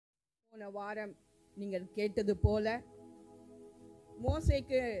போன வாரம் நீங்கள் கேட்டது போல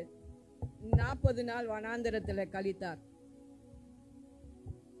மோசேக்கு 40 நாள் வனாந்தரத்தில் கழித்தார்.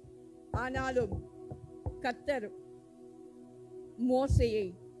 ஆனாலும் கர்த்தர் மோசேயை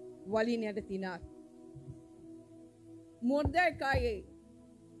வழி நடத்தினார். மொர்தெகாயை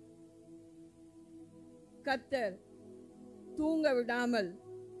கர்த்தர் தூங்க விடாமல்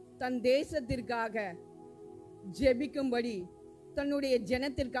தன் தேசத்திற்காக ஜெபிக்கும்படி தன்னுடைய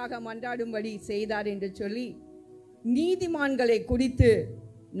ஜனத்திற்காக மன்றாடும்படி செய்தார் என்று சொல்லி நீதிமான்களை குறித்து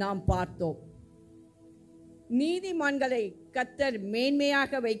நாம் பார்த்தோம். நீதிமான்களை கர்த்தர்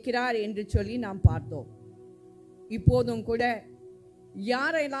மேன்மையாக வைக்கிறார் என்று சொல்லி நாம் பார்த்தோம். இப்போதும் கூட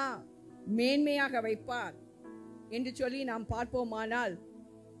யாரெல்லாம் மேன்மையாக வைப்பார் என்று சொல்லி நாம் பார்ப்போமானால்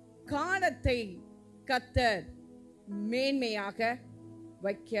காலத்தை கர்த்தர் மேன்மையாக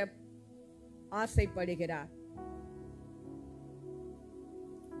வைக்க ஆசைப்படுகிறார்.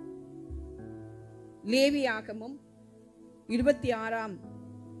 லேவியாகமம் 26ஆம்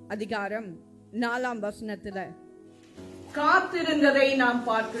அதிகாரம் 4ஆம் வசனத்துல காத்திருந்ததை நாம்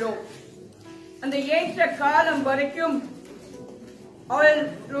பார்க்கிறோம். அந்த ஏற்ற காலம் வரைக்கும்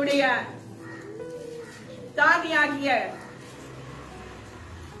அவருடைய தாதியாகிய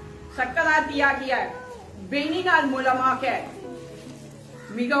சக்கலாத்தியாகிய பெனினால் மூலமாக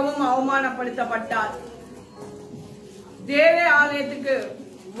மிகவும் அவமானப்படுத்தப்பட்டார். தேவ ஆலயத்துக்கு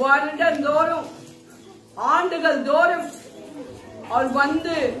வருடந்தோறும் ஆண்டுகள் தோறும் அவர்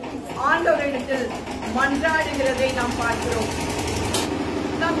வந்து ஆண்டவரிடத்தில் மன்றாடுகிறதை நாம் பார்க்கிறோம்.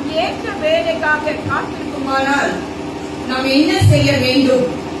 நாம் ஏற்ற வேலைக்காக காத்திருக்குமானால் நாம் என்ன செய்ய வேண்டும்?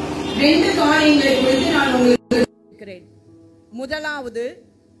 2 காரியங்களை குறித்து நான் உங்களுக்கு இருக்கிறேன். முதலாவது,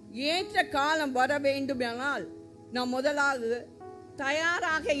 ஏற்ற காலம் வர வேண்டுமானால் நாம் முதலாவது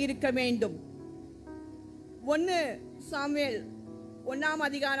தயாராக இருக்க வேண்டும். 1 சாமுவேல் 1ஆம்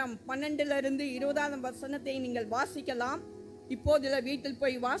அதிகாரம் 12 20ஆம் வசனத்தை நீங்கள் வாசிக்கலாம். இப்போதுல வீட்டில்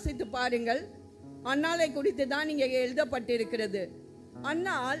போய் வாசித்து பாருங்கள். அன்னாளை குறித்து தான் இங்கே எழுதப்பட்டிருக்கிறது.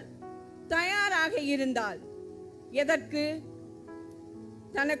 அன்னாள் தயாராக இருந்தால் எதற்கு?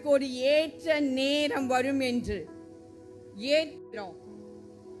 தனக்கு ஒரு ஏற்ற நேரம் வரும் என்று ஏற்றோம்.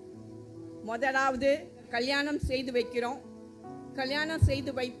 முதலாவது கல்யாணம் செய்து வைக்கிறோம். கல்யாணம்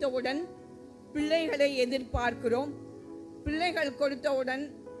செய்து வைத்தவுடன் பிள்ளைகளை எதிர்பார்க்கிறோம். பிள்ளைகள் கொடுத்தவுடன்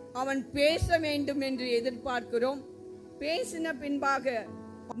அவன் பேச வேண்டும் என்று எதிர்பார்க்கிறோம். பேசின பின்பாக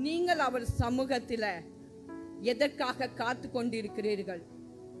நீங்கள் அவர் சமூகத்தில் எதற்காக காத்து கொண்டிருக்கிறீர்கள்?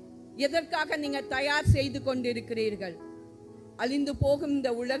 எதற்காக நீங்க தயார் செய்து கொண்டிருக்கிறீர்கள்? அழிந்து போகும்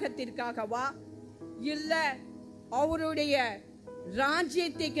இந்த உலகத்திற்காகவா, இல்ல அவருடைய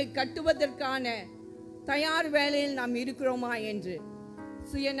ராஜ்யத்தை கட்டுவதற்கான தயார் வேலையில் நாம் இருக்கிறோமா என்று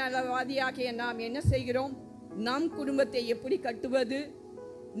சுயநலவாதியாகிய நாம் என்ன செய்கிறோம்? நம் குடும்பத்தை எப்படி கட்டுவது,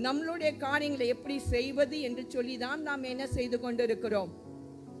 நம்மளுடைய காரியங்களை எப்படி செய்வது என்று சொல்லிதான் நாம் என்ன செய்து கொண்டிருக்கிறோம்?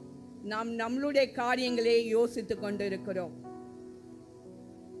 நாம் நம்மளுடைய காரியங்களே யோசித்துக் கொண்டிருக்கிறோம்.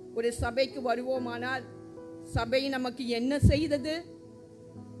 ஒரு சபைக்கு வருவோமானால் சபை நமக்கு என்ன செய்தது?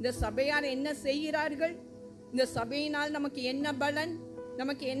 இந்த சபையார் என்ன செய்கிறார்கள்? இந்த சபையினால் நமக்கு என்ன பலன்,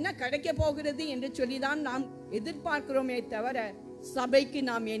 நமக்கு என்ன கிடைக்க போகிறது என்று சொல்லிதான் நாம் எதிர்பார்க்கிறோமே தவிர சபைக்கு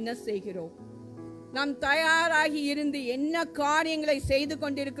நாம் என்ன செய்கிறோம்? நாம் தயாராகி இருந்து என்ன காரியங்களை செய்து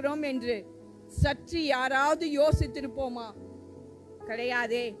கொண்டிருக்கிறோம் என்று சற்று யாராவது யோசித்திருப்போமா?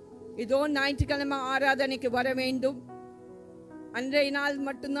 கிடையாதே. இதோ ஞாயிற்றுக்கிழமை ஆராதனைக்கு வர வேண்டும், அன்றைய நாள்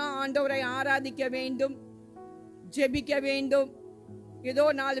மட்டும்தான் ஆண்டவரை ஆராதிக்க வேண்டும், ஜெபிக்க வேண்டும், ஏதோ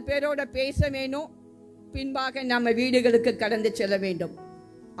 4 பேரோட பேச வேணும், பின்பாக நம்ம வீடுகளுக்கு கடந்து செல்ல வேண்டும்.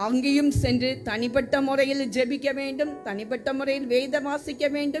 அங்கேயும் சென்று தனிப்பட்ட முறையில் ஜெபிக்க வேண்டும், தனிப்பட்ட முறையில் வேதம் வாசிக்க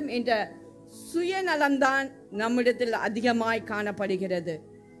வேண்டும் என்ற சுயநலம்தான் நம்மிடத்தில் அதிகமாய் காணப்படுகிறது.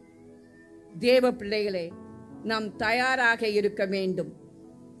 தேவ பிள்ளைகளே, நாம் தயாராக இருக்க வேண்டும்.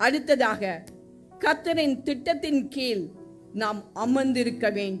 அடுத்ததாக, கர்த்தரின் திட்டத்தின் கீழ் நாம் அமர்ந்திருக்க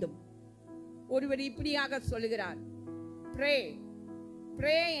வேண்டும். ஒருவர் இப்படியாக சொல்லுகிறார், ப்ரே.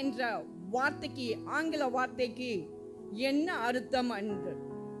 ப்ரே என்ற வார்த்தைக்கு, ஆங்கில வார்த்தைக்கு என்ன அர்த்தம் என்று.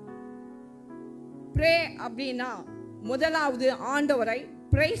 ப்ரே அப்படின்னா முதலாவது ஆண்டவரை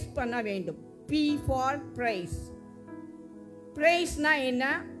பிரைஸ் பண்ண வேண்டும். P for praise. பிரைஸ்னா என்ன?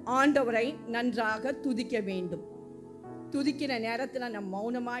 ஆண்டவரை நன்றாக துதிக்க வேண்டும். துதிக்கிற நேரத்தில் நாம்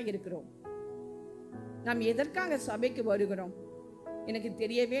மௌனமாக இருக்கிறோம். நாம் எதற்காக சபைக்கு வருகிறோம் எனக்கு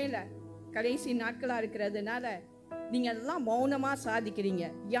தெரியவே இல்லை. கடைசி நாட்களாக இருக்கிறதுனால நீங்கள் எல்லாம் மௌனமாக சாதிக்கிறீங்க.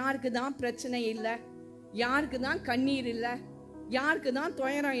 யாருக்கு தான் பிரச்சனை இல்லை, யாருக்கு தான் கண்ணீர் இல்லை, யாருக்கு தான்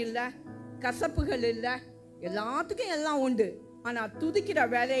துயரம் இல்லை, கசப்புகள் இல்லை, எல்லாத்துக்கும் எல்லாம் உண்டு. ஆனா துதிக்கிற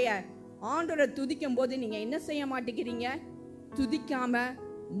வேலையை ஆண்டவரை துதிக்கும் போது நீங்க என்ன செய்ய மாட்டேங்கிறீங்க? துதிக்காம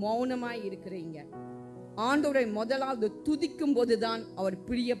மௌனமாய் இருக்கிறீங்க? ஆண்டவரை முதலாவது துதிக்கும் போதுதான் அவர்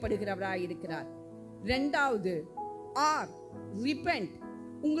பிரியப்படுகிறவராய் இருக்கிறார். இரண்டாவது ரிபெண்ட்,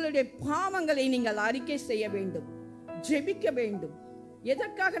 உங்களுடைய பாவங்களை நீங்கள் அறிக்கை செய்ய வேண்டும், ஜெபிக்க வேண்டும்.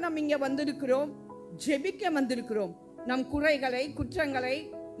 எதற்காக நாம் இங்க வந்திருக்கிறோம்? ஜெபிக்க வந்திருக்கிறோம். நம் குறைகளை, குற்றங்களை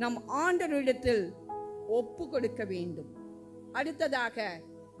நம் ஆண்டவரிடத்தில் ஒப்பு கொடுக்க வேண்டும். அடுத்ததாக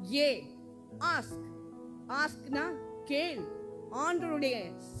ஆஸ்க்னா கேள். ஆண்டவருடைய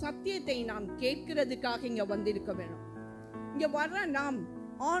சத்தியத்தை நாம் கேட்கிறதுக்காக இங்க வந்திருக்க வேணும். இங்க வர்ற நாம்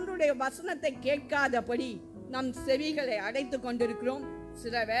ஆண்டவருடைய வசனத்தை கேட்காதபடி நம் செவிகளை அடைத்து கொண்டிருக்கிறோம்.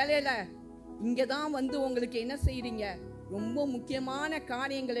 சில வேளையில இங்கதான் வந்து உங்களுக்கு என்ன செய்றீங்க, ரொம்ப முக்கியமான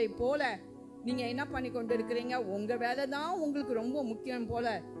காரியங்களை போல நீங்க என்ன பண்ணி கொண்டு இருக்கிறீங்க, உங்க வேலை தான் உங்களுக்கு ரொம்ப முக்கியம் போல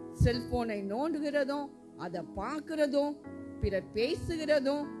செல்போனை நோண்டுகிறதும், அதை பார்க்கிறதும், பிறர்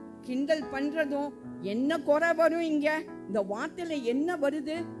பேசுகிறதும், கிண்டல் பண்றதும். என்ன குறை வரும் இங்க? இந்த வார்த்தையில என்ன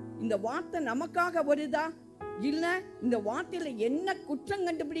வருது? இந்த வார்த்தை நமக்காக வருதா? இல்ல இந்த வார்த்தையில என்ன குற்றம்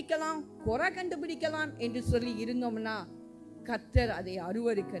கண்டுபிடிக்கலாம், குறை கண்டுபிடிக்கலாம் என்று சொல்லி இருந்தோம்னா கர்த்தர் அதை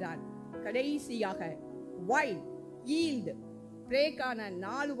அருவருக்கிறார். கடைசியாக பிரேக்கான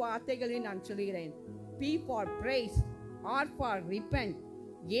 4 வார்த்தைகளை நான் சொல்கிறேன். P for praise, R for repent,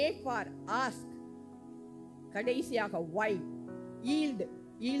 A for ask. கடைசியாக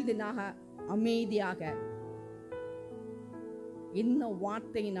ஈல்டுனாக அமைதியாக. என்ன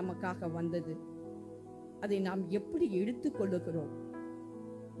வார்த்தை நமக்காக வந்தது, அதை நாம் எப்படி எடுத்துக்கொள்ளுகிறோம்?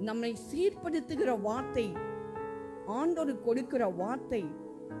 நம்மை சீர்படுத்துகிற வார்த்தை, ஆண்டவர் கொடுக்கிற வார்த்தை,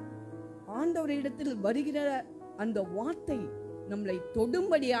 ஆண்டவரிடத்தில் வருகிற அந்த வார்த்தை நம்மளை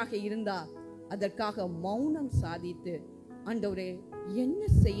தொடும்படியாக இருந்தா அதற்காக மௌனம் சாதித்து, ஆண்டவரே என்ன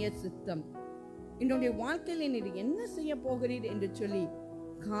செய்ய சித்தம், என்னுடைய வாழ்க்கையில் நீர் என்ன செய்ய போகிறீர் என்று சொல்லி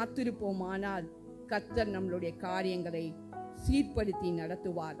காத்திருப்போமானால் கர்த்தர் நம்மளுடைய காரியங்களை சீர்படுத்தி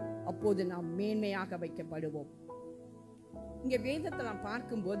நடத்துவார். அப்போது நாம் மேன்மையாக வைக்கப்படுவோம். இங்க வேதத்தை நாம்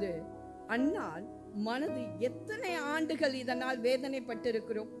பார்க்கும்போது அன்னால் மனது எத்தனை ஆண்டுகள் இதனால்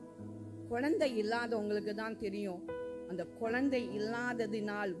வேதனைப்பட்டிருக்கிறோம். குழந்தை இல்லாதவங்களுக்கு தான் தெரியும் அந்த குழந்தை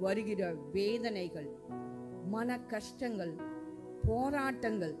இல்லாததினால் வருகிற வேதனைகள், மன கஷ்டங்கள்,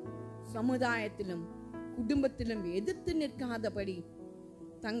 போராட்டங்கள். சமுதாயத்திலும் குடும்பத்திலும் எதிர்த்து நிற்காதபடி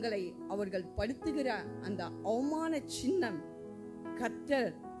தங்களை அவர்கள் படுத்துகிற அந்த அவமான சின்னம் கர்த்தர்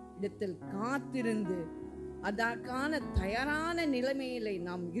இடத்தில் காத்திருந்து அதற்கான தயாரான நிலைமையிலே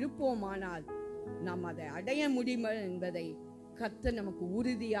நாம் இருப்போமானால் நாம் அதை அடைய முடியும் என்பதை கர்த்தர் நமக்கு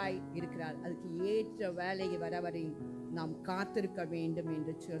உறுதியாய் இருக்கிறார். அதுக்கு ஏற்ற வேலையை வரவரை நாம் காத்திருக்க வேண்டும்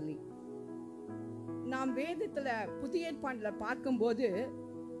என்று சொல்லி நாம் வேதத்துல புதிய ஏற்பாடுல பார்க்கும்போது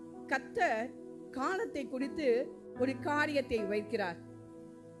கர்த்தர் காலத்தை குறித்து ஒரு காரியத்தை வைக்கிறார்.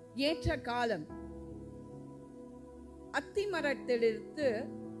 ஏற்ற காலம். அத்திமரத்திலிருந்து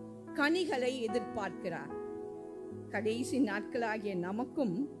கனிகளை எதிர்பார்க்கிறார். கடைசி நாட்களாகிய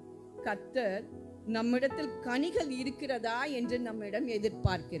நமக்கும் கர்த்தர் நம்மிடத்தில் கனிகள் இருக்கிறதா என்று நம்மிடம்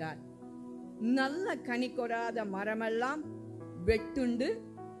எதிர்பார்க்கிறார். நல்ல கனி கொடாத மரமெல்லாம் வெட்டுண்டு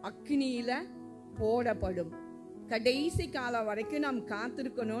அக்னியில போடப்படும். கடைசி காலம் வரைக்கும் நாம்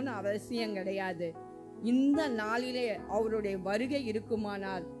காத்திருக்கணும்னு அவசியம் கிடையாது. இந்த நாளிலே அவருடைய வருகை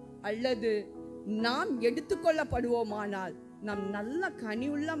இருக்குமானால் அல்லது நாம் எடுத்துக்கொள்ளப்படுவோமானால் நாம் நல்ல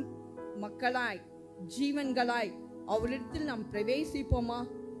கனியுள்ள மக்களாய், ஜீவன்களாய் அவரிடத்தில் நாம் பிரவேசிப்போமா?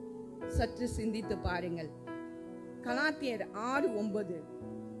 சற்று சிந்தித்து பாருங்கள். கலாத்தியர் 6:9.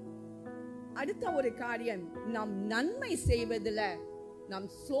 அடுத்த ஒரு காரியம், நாம் நன்மை செய்வதில் நாம்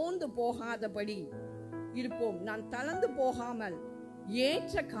சோர்ந்து போகாதபடி இருப்போம். நாம் தளர்ந்து போகாமல்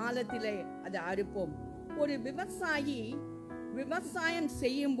ஏற்ற காலத்திலே அதை அறுப்போம். ஒரு விவசாயி விவசாயம்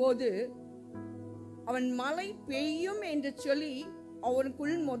செய்யும் போது அவன் மழை பெய்யும் என்று சொல்லி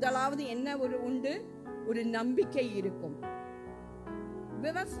அவனுக்குள் முதலாவது என்ன உண்டு? ஒரு நம்பிக்கை இருக்கும்.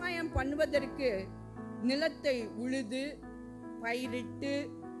 விவசாயம் பண்ணுவதற்கு நிலத்தை உழுது பயிரிட்டு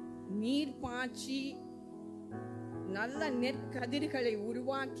நீர் பாய்ச்சி நல்ல நெற்கதிர்களை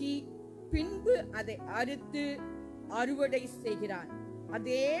உருவாக்கி பின்பு அதை அறுத்து அறுவடை செய்கிறார்.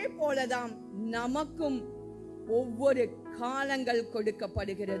 அதே போலதான் நமக்கும் ஒவ்வொரு காலங்கள்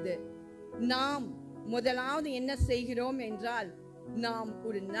கொடுக்கப்படுகிறது. நாம் முதலாவது என்ன செய்கிறோம் என்றால் நாம்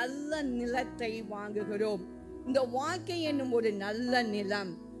ஒரு நல்ல நிலத்தை வாங்குகிறோம். இந்த வாழ்க்கை என்னும் ஒரு நல்ல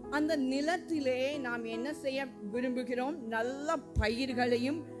நிலம். அந்த நிலத்திலே நாம் என்ன செய்ய விரும்புகிறோம்? நல்ல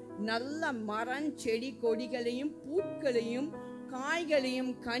பயிர்களையும் நல்ல மரம் செடி கொடிகளையும் பூக்களையும்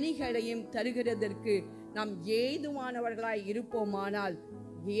காய்களையும் கனிகளையும் தருகிறதற்கு நாம் ஏதுவானவர்களாய் இருப்போமானால்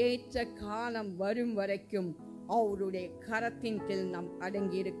ஏற்ற காலம் வரும் வரைக்கும் அவருடைய கரத்தின் கீழ் நாம்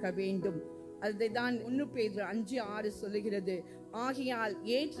அடங்கி இருக்க வேண்டும். அதுதான் 1 பேதுரு 5:6 சொல்லுகிறது. ஆகையால்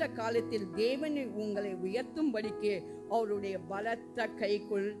ஏற்ற காலத்தில் தேவனை உங்களை உயர்த்தும்படிக்கு அவருடைய பலத்த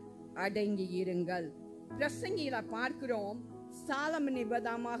கைக்குள் அடங்கி இருங்கள். பிரசங்கியில பார்க்கிறோம், சாலமன்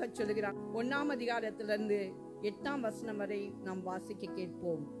விதமாக சொல்கிறார். 1ஆம் அதிகாரத்திலிருந்து 8ஆம் வசனம் வரை நாம் வாசிக்க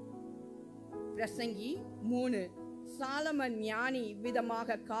கேட்போம். பிரசங்கி 3. சாலமன் ஞானி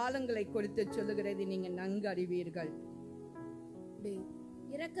விதமாக காலங்களை கொடுத்து சொல்லுகிறது நீங்க நன்கு அறிவீர்கள்.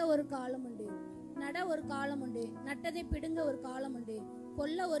 இறக்க ஒரு காலம் உண்டு, நட ஒரு காலம் உண்டு, நட்டதை பிடுங்க ஒரு காலம் உண்டு,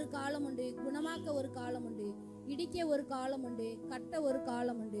 கொல்ல ஒரு காலம் உண்டு, குணமாக்க ஒரு காலம் உண்டு, இடிக்க ஒரு காலம் உண்டு, கட்ட ஒரு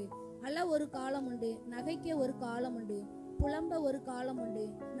காலம் உண்டு, அழ ஒரு காலம் உண்டு, நகைக்க ஒரு காலம் உண்டு, புலம்ப ஒரு காலம் உண்டு,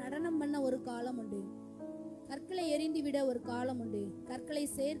 நடனம் பண்ண ஒரு காலம் உண்டு, கற்களை எரிந்து விட ஒரு காலம் உண்டு, கற்களை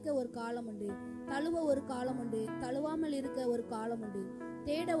சேர்க்க ஒரு காலம் உண்டு, தழுவ ஒரு காலம் உண்டு, தழுவாமல் இருக்க ஒரு காலம் உண்டு,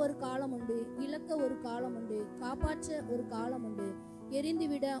 தேட ஒரு காலம் உண்டு, இழக்க ஒரு காலம் உண்டு, காப்பாற்ற ஒரு காலம் உண்டு,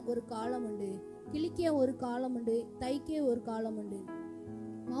 எரிந்துவிட ஒரு காலம் உண்டு, கிழிக்க ஒரு காலம் உண்டு, தைக்க ஒரு காலம் உண்டு,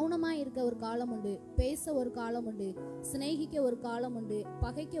 மௌனமாய் இருக்க ஒரு காலம் உண்டு, பேச ஒரு காலம் உண்டு, சிநேகிக்க ஒரு காலம் உண்டு,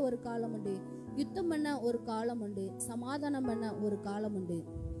 பகைக்க ஒரு காலம் உண்டு, யுத்தம் பண்ண ஒரு காலம் உண்டு, சமாதானம் பண்ண ஒரு காலம் உண்டு.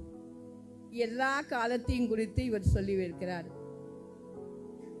 எல்லா காலத்தையும் குறித்து இவர் சொல்லி இருக்கிறார்.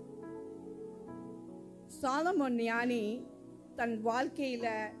 சாலமோன் ஞானி தன் வாழ்க்கையில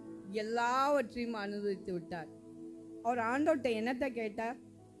எல்லாவற்றையும் அனுபவித்து விட்டார். அவர் ஆண்டவர்கிட்ட என்னத்தை கேட்டார்?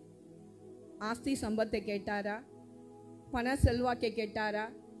 ஆஸ்தி சம்பத்தை கேட்டாரா? பண செல்வாக்கை கேட்டாரா?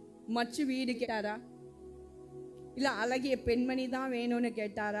 மச்சு வீடு கேட்டாரா? இல்ல அழகிய பெண்மணி தான் வேணும்னு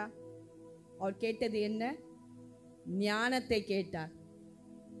கேட்டாரா? அவர் கேட்டது என்ன? ஞானத்தை கேட்டார்.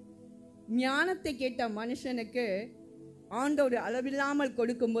 ஞானத்தை கேட்ட மனுஷனுக்கு ஆண்டவர் அளவில்லாமல்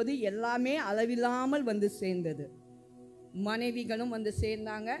கொடுக்கும்போது எல்லாமே அளவில்லாமல் வந்து சேர்ந்தது. மனைவிகளும் வந்து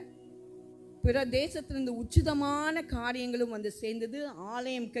சேர்ந்தாங்க, பிற தேசத்திலிருந்து உச்சிதமான காரியங்களும் வந்து சேர்ந்தது.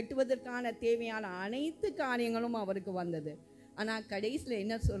 ஆலயம் கட்டுவதற்கான தேவையான அனைத்து காரியங்களும் அவருக்கு வந்தது. ஆனா கடைசியில்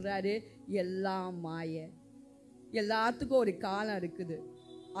என்ன சொல்றாரு? எல்லாம் மாய. எல்லாத்துக்கும் ஒரு காலம் இருக்குது.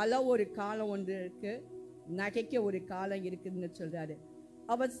 அல ஒரு காலம் ஒன்று இருக்கு, நகைக்க ஒரு காலம் இருக்குதுன்னு சொல்றாரு.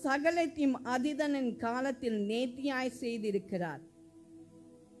 அவர் சகலத்தையும் அதிதனின் காலத்தில் நேர்த்தியாய் செய்திருக்கிறார்.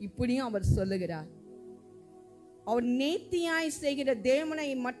 இப்படியும் அவர் சொல்லுகிறார். அவர் நேர்த்தியாய் செய்கிற தேவனை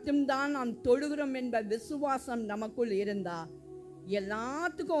மட்டும்தான் நாம் தொழுகிறோம் என்ற விசுவாசம் நமக்குள் இருந்தா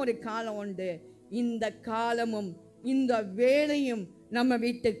எல்லாத்துக்கும் ஒரு காலம் உண்டு. இந்த காலமும் இந்த வேளையும் நம்ம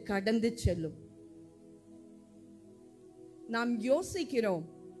வீட்டு கடந்து செல்லும். நாம் யோசிக்கிறோம்,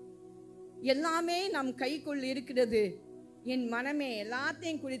 எல்லாமே நம் கைக்குள் இருக்கிறது, என் மனமே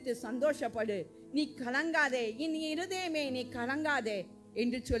எல்லாத்தையும் குறித்து சந்தோஷப்படு, நீ கலங்காதே, என் இருதயமே நீ கலங்காதே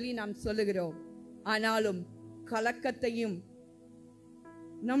என்று சொல்லி நாம் சொல்லுகிறோம். ஆனாலும் கலக்கத்தையும்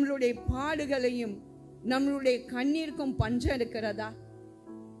நம்மளுடைய பாடுகளையும் நம்மளுடைய கண்ணீருக்கும் பஞ்சம் இருக்கிறதா?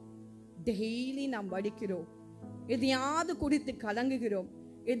 டெய்லி நாம் வடிக்கிறோம், எதையாவது குறித்து கலங்குகிறோம்,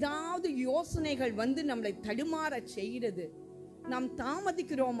 ஏதாவது யோசனைகள் வந்து நம்மளை தடுமாற செய்கிறது. நாம்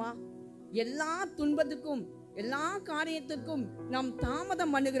தாமதிக்கிறோமா? எல்லா துன்பத்துக்கும் எல்லா காரியத்துக்கும் நாம்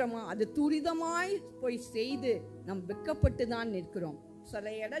தாமதம் பண்ணுகிறோமா? அது துரிதமாய் போய் செய்து நாம் வெக்கப்பட்டு தான் நிற்கிறோம்.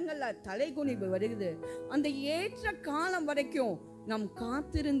 சில இடங்கள்ல தலைகுனிவு வருகிறது. அந்த ஏற்ற காலம் வரைக்கும் நாம்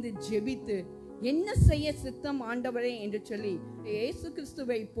காத்திருந்து ஜெபித்து என்ன செய்ய சித்தம் ஆண்டவரே என்று சொல்லி இயேசு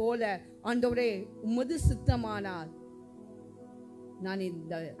கிறிஸ்துவை போல, ஆண்டவரே உமது சித்தமானால் நான்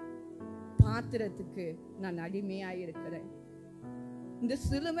இந்த பாத்திரத்துக்கு நான் அடிமையாயிருக்கிறேன், இந்த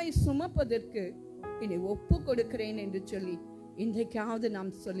சிலுவை சுமப்பதற்கு என்னை ஒப்பு கொடுக்கிறேன் என்று சொல்லி இன்றைக்காவது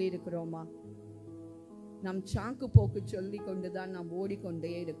நாம் சொல்லி இருக்கிறோமா? நாம் சாக்கு போக்கு சொல்லி கொண்டுதான் நாம்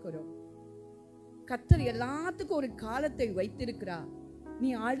ஓடிக்கொண்டே இருக்கிறோம். கர்த்தர் எல்லாத்துக்கும் ஒரு காலத்தை வைத்திருக்கிறார். நீ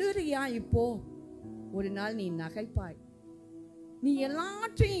அழுறியா? இப்போ ஒரு நாள் நீ நகைப்பாய். நீ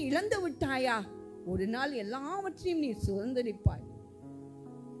எல்லாற்றையும் இழந்து விட்டாயா? ஒரு நாள் எல்லாவற்றையும் நீ சுதந்திரிப்பாய்.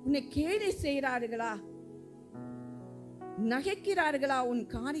 உன்னை கேலி செய்கிறார்களா, நகைக்கிறார்களா உன்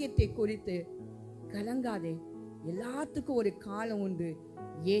காரியத்தை குறித்து? கலங்காதே, எல்லாத்துக்கும் ஒரு காலம் உண்டு,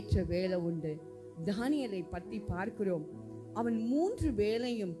 ஏற்ற வேலை உண்டு. தானியேலை பற்றி பார்க்கிறோம். அவன் 3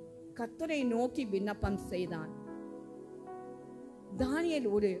 வேளையும் கர்த்தரை நோக்கி விண்ணப்பம் செய்தான். தானியேல்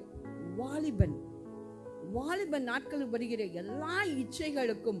ஒரு வாலிபன். வாலிபன் நாட்கள் வருகிற எல்லா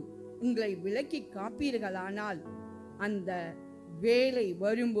இச்சைகளுக்கும் உங்களை விலக்கி காப்பீர்களானால் அந்த வேலை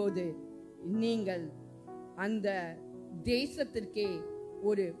வரும்போது நீங்கள் அந்த தேசத்திற்கே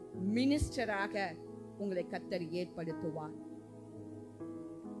ஒரு மினிஸ்டராக உங்களை கர்த்தர் ஏற்படுத்துவார்.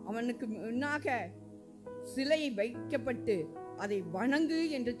 அவனுக்கு முன்னாக சிலை வைக்கப்பட்டு அதை வணங்கு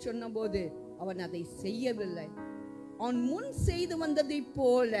என்று சொன்னபோது அவன் அதை செய்யவில்லை. அவன் முன் செய்து வந்ததை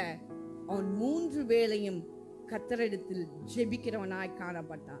போல அவன் 3 வேளையும் கர்த்தரிடத்தில் ஜெபிக்கிறவனாய்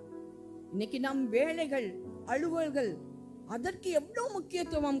காணப்பட்டான். இன்னைக்கு நம் வேலைகள், அலுவல்கள் அதற்கு எவ்வளவு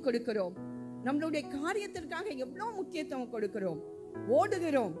முக்கியத்துவம் கொடுக்கிறோம். நம்மளுடைய காரியத்திற்காக எவ்வளவு முக்கியத்துவம் கொடுக்கிறோம்.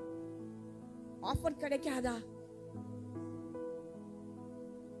 ஓடுகிறோம். ஆஃபர் கிடைக்காதா?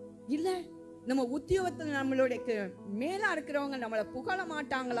 இல்ல நம்ம உத்தியோகத்தில் நம்மளுடைய மேலா இருக்கிறவங்க நம்மளை புகழ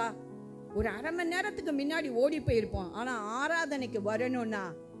மாட்டாங்களா? ஒரு அரை மணி நேரத்துக்கு முன்னாடி ஓடி போயிருப்போம். ஆனா ஆராதனைக்கு வரணும்னா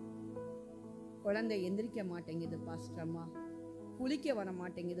குழந்தை எந்திரிக்க மாட்டேங்குது பாஸ்டர்மா, குளிக்க வர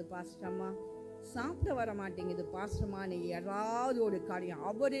மாட்டேங்குது பாஸ்டர்மா, சாப்பிட வர மாட்டேங்குது பாஸ்டர்மான்னு யாராவது ஒரு காரியம்.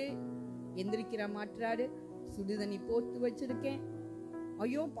 அவரு எந்திரிக்கிற மாட்டாரு. சுடுதண்ணி போட்டு வச்சிருக்கேன்.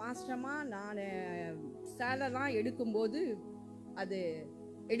 ஐயோ பாஸ்டர்மா, நான் சேலெல்லாம் எடுக்கும்போது அது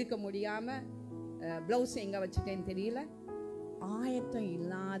எடுக்க முடியாம பிளவுஸ் எங்க வச்சுட்டேன்னு தெரியல. ஆயத்தம்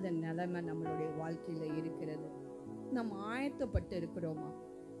இல்லாத நிலைமை நம்மளுடைய வாழ்க்கையில இருக்கிறது. நம்ம ஆயத்தப்பட்டு இருக்கிறோமா?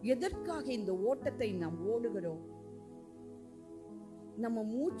 எதற்காக இந்த ஓட்டத்தை நாம் ஓடுகிறோம்? நம்ம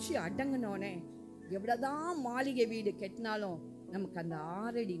மூச்சு அடங்கினோனே எவ்வளவுதான் மாளிகை வீடு கெட்டினாலும் நமக்கு அந்த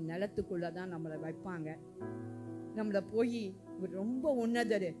 6 அடி நிலத்துக்குள்ளதான் நம்மளை வைப்பாங்க. நம்மளை போய் ரொம்ப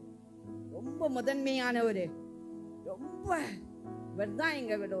உன்னதரு, ரொம்ப முதன்மையானவரு, ரொம்ப இவர்தான்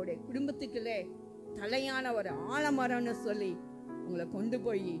எங்களுடைய குடும்பத்துக்குள்ளே தலையான ஒரு ஆலமரம்னு சொல்லி உங்களை கொண்டு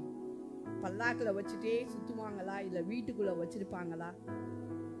போய் பல்லாக்குல வச்சுட்டே சுத்துவாங்களா? இல்ல வீட்டுக்குள்ள வச்சிருப்பாங்களா?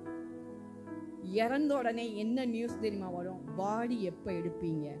 இறந்த உடனே என்ன நியூஸ் தெரியுமா வரும்? பாடி எப்ப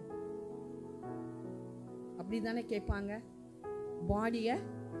எடுப்பீங்க அப்படிதானே கேட்பாங்க. பாடிய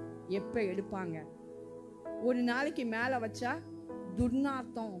எப்ப எடுப்பாங்க? ஒரு நாளைக்கு மேல வச்சா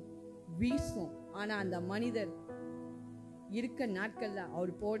துர்நாத்தம் வீசும். ஆனா அந்த மனிதர் இருக்க நாட்கள்ல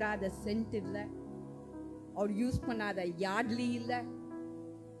அவர் போடாத சென்ட் இல்ல, அவர் யூஸ் பண்ணாத யார்ட்லி இல்ல,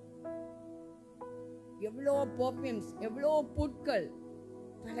 எவ்வளோ பர்ஃபியூம்ஸ், எவ்வளோ பூட்கள்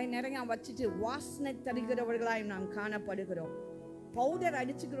தலை நிறைய வச்சுட்டு வாசனை தருகிறவர்களாய் நாம் காணப்படுகிறோம். பவுடர்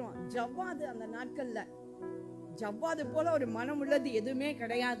அடிச்சுக்கிறோம். ஜவ்வாது அந்த நாட்கள்ல ஜவ்வாது போல ஒரு மனம் உள்ளது எதுவுமே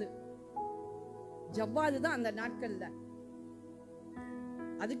கிடையாது. ஜவ்வாது தான் அந்த நாட்கள்ல.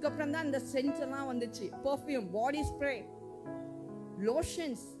 அதுக்கப்புறம் தான் இந்த சென்ட் எல்லாம் வந்துச்சு. பர்ஃபியூம், பாடி ஸ்ப்ரே,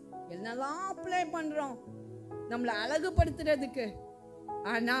 லோஷன்ஸ் என்னெல்லாம் அப்ளை பண்றோம் நம்மளை அழகுபடுத்துறதுக்கு.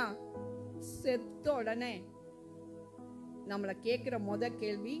 ஆனா செத்த உடனே நம்மளை கேட்கிற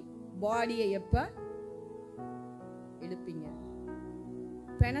கேள்வி, பாடியை எப்ப எடுப்பீங்க?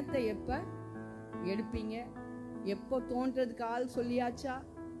 பணத்தை எப்ப எடுப்பீங்க? எப்போ தோன்றதுக்கு ஆள் சொல்லியாச்சா?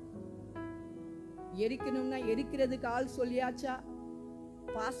 எரிக்கணும்னா எரிக்கிறதுக்கு ஆள் சொல்லியாச்சா?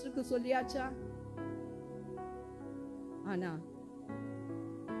 பாஸ்டருக்கு சொல்லியாச்சா? ஆனா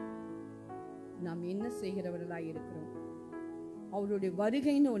நாம் என்ன செய்கிறவர்களாய் இருக்கிறோம்? அவருடைய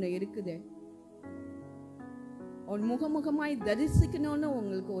வருகைன்னு ஒண்ணு இருக்குது. அவர் முகமுகமாய் தரிசிக்கணும்னு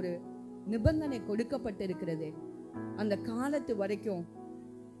உங்களுக்கு ஒரு நிபந்தனை கொடுக்கப்பட்டிருக்கிறது. அந்த காலத்து வரைக்கும்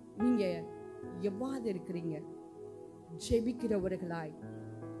நீங்க எவ்வாறு இருக்கிறீங்க? ஜெபிக்கிறவர்களாய்,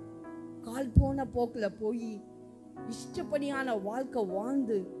 கால் போன போக்குல போய் இஷ்டப்படியான வாழ்க்கை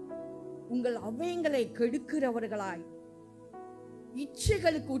வாழ்ந்து உங்கள் அவயங்களை கெடுக்கிறவர்களாய்,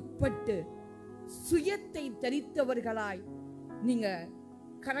 இச்சைகளுக்கு உட்பட்டு சுயத்தை தரித்தவர்களாய் நீங்க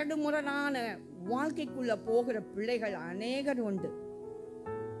கரடுமுரடான வாழ்க்கைக்குள்ள போகிற பிள்ளைகள் அநேகர் உண்டு.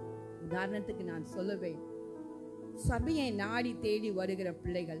 உதாரணத்துக்கு நான் சொல்லுவேன், சபையை நாடி தேடி வருகிற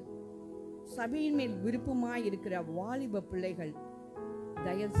பிள்ளைகள், சபையின் மேல் விருப்பமாய் இருக்கிற வாலிப பிள்ளைகள்,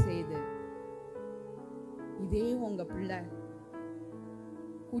 தயவு செய்து இதே உங்க பிள்ளை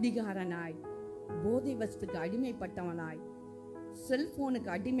குடிகாரனாய், போதை வஸ்துக்கு அடிமைப்பட்டவனாய், செல்போனுக்கு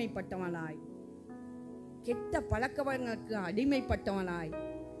அடிமைப்பட்டவனாய், கெட்ட பழக்கவங்களுக்கு அடிமைப்பட்டவனாய்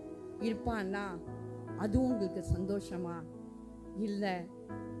இருப்பான்னா அது உங்களுக்கு சந்தோஷமா? இல்ல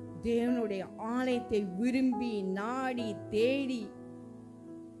தேவனுடைய ஆலயத்தை விரும்பி நாடி தேடி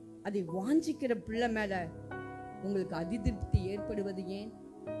அதை வாஞ்சிக்கிற பிள்ளை மேல உங்களுக்கு அதிருப்தி ஏற்படுவது ஏன்?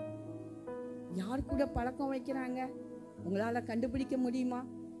 யார் கூட பழக்கம் வைக்கிறாங்க? உங்களால கண்டுபிடிக்க முடியுமா?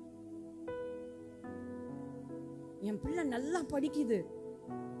 என் பிள்ளை நல்லா படிக்குது,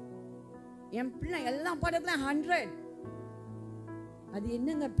 என் பிள்ளை எல்லா பாடத்துல 100, அது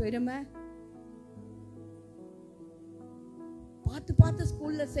என்னங்க பெருமை? பார்த்து பார்த்து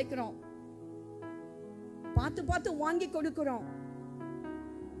ஸ்கூல்ல சேர்க்கிறோம், பார்த்து பார்த்து வாங்கி கொடுக்கிறோம்,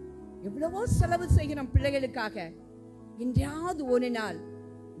 எவ்வளவோ செலவு செய்கிறோம் பிள்ளைகளுக்காக. என்றாவது ஒரு நாள்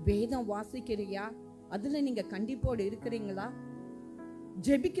வேதம் வாசிக்கிறியா? அதுல நீங்க கண்டிப்போடு இருக்கிறீங்களா?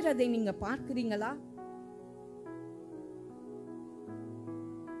 ஜெபிக்கிறதை நீங்க பார்க்கிறீங்களா?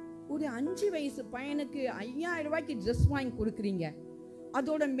 ஒரு 5 வயசு பையனுக்கு 5000 ரூபாய்க்கு ட்ரெஸ் வாங்கி கொடுக்குறீங்க,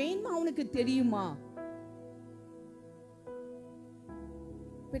 அதோட மேன்மை அவனுக்கு தெரியுமா?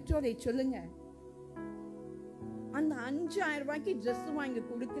 பெற்றோரை சொல்லுங்க. அந்த 5000 ரூபாய்க்கு ட்ரெஸ் வாங்கி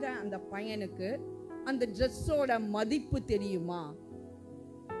கொடுக்கிற அந்த பையனுக்கு அந்த ட்ரெஸ்ஸோட மதிப்பு தெரியுமா?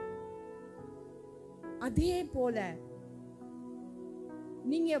 அதே போல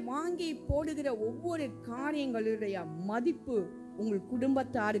நீங்க வாங்கி போடுகிற ஒவ்வொரு காரியங்களுடைய மதிப்பு உங்கள்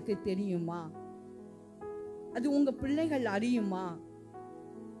குடும்பத்தாருக்கு தெரியுமா? அது உங்க பிள்ளைகள் அறியுமா?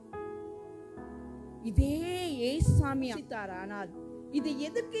 இதே ஏசாமி ஆனால் இது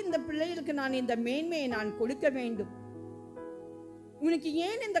எதுக்கு இந்த பிள்ளைகளுக்கு நான் இந்த மேன்மையை நான் கொடுக்க வேண்டும்? இவனுக்கு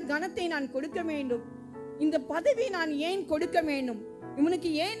ஏன் இந்த கனத்தை நான் கொடுக்க வேண்டும்? இந்த பதவி நான் ஏன் கொடுக்க வேண்டும்? இவனுக்கு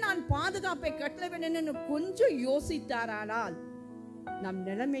ஏன் நான் பாதுகாப்பை கட்டளை வேணும்னு கொஞ்சம் யோசித்தாரானால் நம்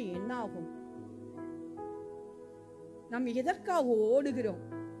நிலைமை என்ன ஆகும்? நாம் எதற்காக ஓடுகிறோம்?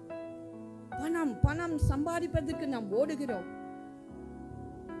 பணம் பணம் சம்பாதிப்பதற்கு நாம் ஓடுகிறோம்.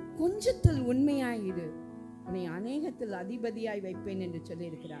 கொஞ்சத்தில் உண்மையாயிரு, உன்னை அநேகத்தில் அதிபதியாய் வைப்பேன் என்று சொல்லி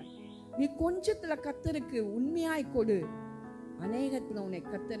இருக்கிறார். நீ கொஞ்சத்துல கர்த்தருக்கு உண்மையாய் கொடு, அநேகத்துல உன்னை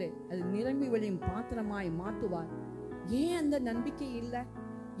கர்த்தர் அது நிரம்பி வழியும் பாத்திரமாய் மாற்றுவார். ஏன் அந்த நம்பிக்கை இல்லை?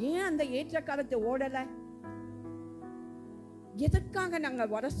 ஏன் அந்த ஏற்ற காலத்தை ஓடல? எதற்காக நாங்க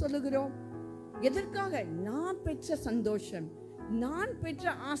வர சொல்லுகிறோம்? எதற்காக? நான் பெற்ற சந்தோஷம், நான்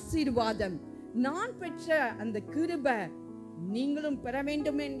பெற்ற ஆசீர்வாதம், நான் பெற்ற அந்த கிருபை நீங்களும் பெற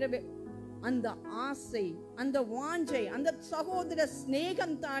வேண்டும் என்ற அந்த ஆசை, அந்த வாஞ்சை, அந்த சகோதர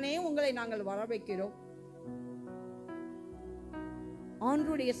சிநேகம் தானே உங்களை நாங்கள் வர வைக்கிறோம்.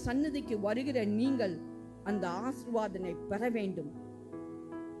 ஆண்டவருடைய சந்நிதிக்கு வருகிற நீங்கள் அந்த ஆசீர்வாதனை பெற வேண்டும்.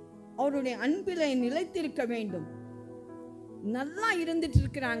 அவருடைய அன்பிலே நிலைத்திருக்க வேண்டும். நல்லா இருந்துட்டு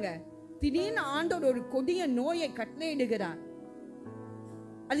இருக்கிறாங்க, திடீர்னு ஆண்டவர் ஒரு கொடிய நோயை கட்டளையிடுகிறார்.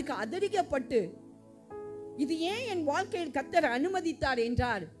 அதுக்கு அதிரிக்கப்பட்டு இது ஏன் என் வாழ்க்கையில் கர்த்தர் அனுமதித்தார்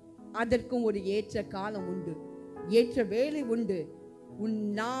என்றார். அதற்கும் ஒரு ஏற்ற காலம் உண்டு, ஏற்ற வேலை உண்டு. உன்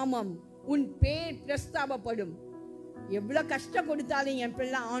நாமம், உன் பேர் பிரஸ்தாபப்படும். எவ்வளவு கஷ்டம் கொடுத்தாலும் என்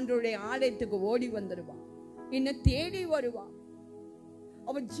பிள்ளை ஆண்டவருடைய ஆலயத்துக்கு ஓடி வந்துடுவான், என்ன தேடி வருவான்.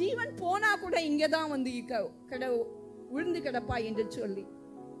 அவன் ஜீவன் போனா கூட இங்கதான் வந்து விழுந்து கிடப்பா என்று சொல்லி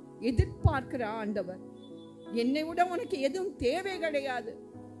எதிர்பார்க்கிற ஆண்டவர். என்னை விட உனக்கு எதுவும் தேவை கிடையாது.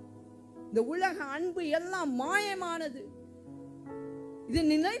 இந்த உலக அன்பு எல்லாம் மாயமானது, இது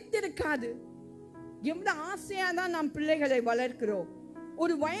நிலைத்திருக்காது. எவ்வளவு ஆசையா தான் நாம் பிள்ளைகளை வளர்க்கிறோம்.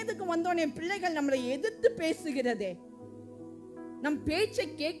 ஒரு வயதுக்கு வந்தோடனே பிள்ளைகள் நம்மளை எதிர்த்து பேசுகிறதே, நம் பேச்சை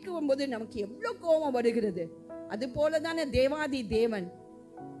கேட்கும் போது நமக்கு எவ்வளவு கோபம் வருகிறது. அது போலதானே தேவாதி தேவன்,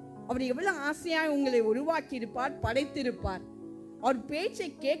 அவர் எவ்வளவு ஆசையா உங்களை உருவாக்கி இருப்பார், படைத்திருப்பார். அவர் பேச்சை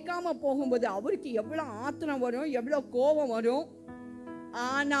கேட்காம போகும்போது அவருக்கு எவ்வளவு ஆத்திரம் வரும், எவ்வளவு கோபம் வரும்.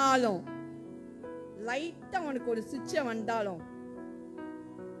 ஆனாலும் லைட்டா அவனுக்கு ஒரு சிச்சை வந்தாலும்,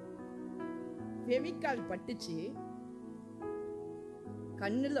 ஃபெவிகால் பட்டுச்சு,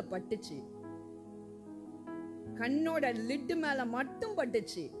 கண்ணுல பட்டுச்சு, கண்ணோட லிட்டு மேல மட்டும்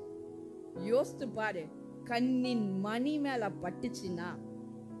பட்டுச்சு. யோசித்து பாரு, கண்ணின் மணி மேல பட்டுச்சுன்னா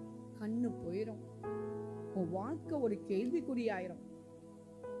கண்ணு போயிடும். உன் வாழ்க்கை ஒரு கேள்விக்குறியாயிரும்.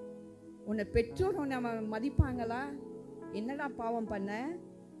 உன்னை பெற்றோர் உன்னை மதிப்பாங்களா? என்னடா பாவம் பண்ண,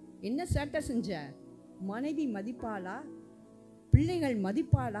 என்ன சேட்டை செஞ்ச? மனைவி மதிப்பாளா? பிள்ளைகள்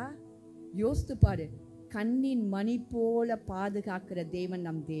மதிப்பாளா? யோசித்து பாரு. கண்ணின் மணி போல பாதுகாக்கிற தேவன்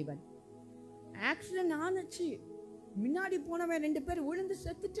நம் தேவன். ஆக்சிடென்ட் ஆனச்சு, முன்னாடி போனவன் 2 பேர் விழுந்து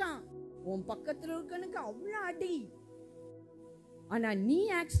செத்துட்டான். உன் பக்கத்துல இருக்கனுக்கு அவ்வளவு அடி. ஆனா நீ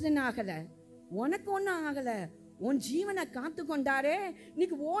ஆக்சிடென்ட் ஆகல, உனக்கு ஒன்னும் ஆகல, உன் ஜீவனை காத்து கொண்டாரே.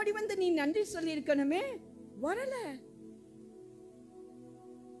 இன்னைக்கு ஓடி வந்து நீ நன்றி சொல்லி இருக்கணுமே, வரல.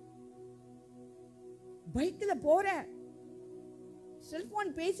 பைக்ல போற, செல்போன்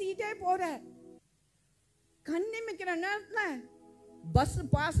பேசிக்கிட்டே போற, கண்ணிமிக்கிற நேரத்துல பஸ்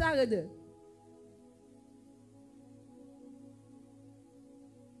பாஸ் ஆகுது,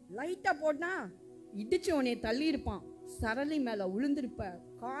 லைட்டா போட்டா இடிச்சு உன்னை தள்ளி இருப்பான், சரளி மேல விழுந்திருப்ப,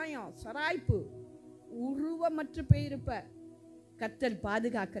 காயம் சராய்ப்பு, உருவமற்று போயிருப்ப. கர்த்தர்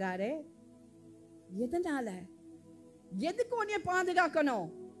பாதுகாக்கிறாரே. எதனால? எதுக்கு உன்னை பாதுகாக்கணும்?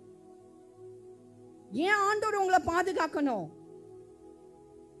 ஏன் ஆண்டவர் உங்களை பாதுகாக்கணும்?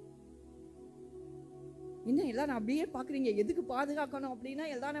 என்ன எல்லாரும் அப்படியே பாக்குறீங்க? எதுக்கு பாதுகாக்கணும் அப்படின்னா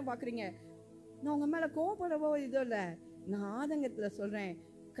எல்லாரும் பாக்குறீங்க. நான் உங்க மேல கோபப்படவோ இதோ இல்ல, நான் ஆதங்கத்துல சொல்றேன்.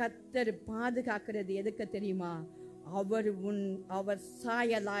 கர்த்தர் பாதுகாக்கிறது எதுக்கு தெரியுமா? அவர்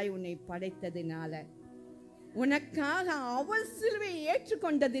சாயலாய் உன்னை படைத்ததினால, உனக்காக அவர் சிலுவையை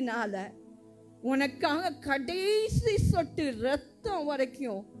ஏற்றுக்கொண்டதினால, உனக்காக கடைசி சொட்டு ரத்தம்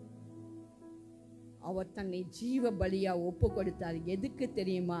வரைக்கும் அவர் தன்னை ஜீவ பலியா ஒப்பு கொடுத்தார். எதுக்கு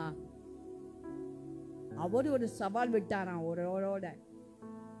தெரியுமா? அவர் ஒரு சவால் விட்டாராம் ஒருவரோட.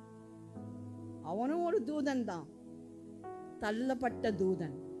 அவனும் ஒரு தூதன் தான், தள்ளப்பட்ட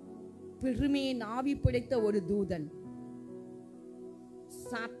தூதன். பெருமையின் ஆவி பிடித்த ஒரு தூதன்,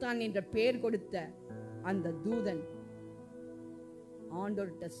 சாத்தான் என்ற பெயர் கொடுத்த அந்த தூதன்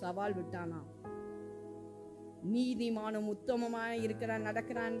ஆண்டவர்கிட்ட சவால் விட்டானா, நீதிமானும் உத்தமமான இருக்கிறான்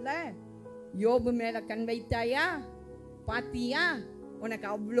நடக்கிறான்ல, யோபு மேல கண் வைத்தாயா, பாத்தியா, உனக்கு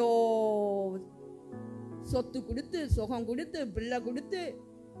அவ்வளோ சொத்து கொடுத்து சுகம் கொடுத்து பிள்ளை கொடுத்து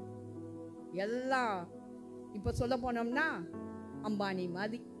எல்லாம் இப்ப சொல்ல போனோம்னா அம்பானி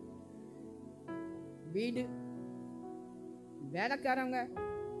மாதிரி வீடு, வேலைக்காரங்க,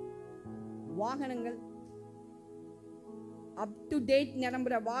 வாகனங்கள், அப் டு டேட்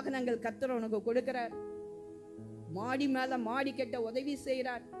நிரம்புற வாகனங்கள் கர்த்தர் உனக்கு கொடுக்கிறார். மாடி மேல மாடி கட்ட உதவி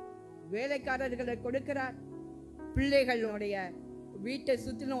செய்கிறார். வேலைக்காரர்களை கொடுக்கிறார். பிள்ளைகளுடைய வீட்டை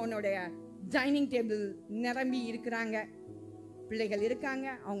சுற்றிலும் உன்னுடைய டைனிங் டேபிள் நிரம்பி இருக்கிறாங்க. பிள்ளைகள் இருக்காங்க,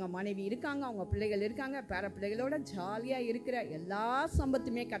 அவங்க மனைவி இருக்காங்க, அவங்க பிள்ளைகள் இருக்காங்க, பேர பிள்ளைகளோட ஜாலியா இருக்கிற எல்லா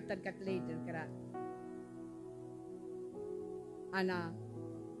சம்பத்துமே கர்த்தர் கட்டளையிட்டு இருக்கிறார். ஆனா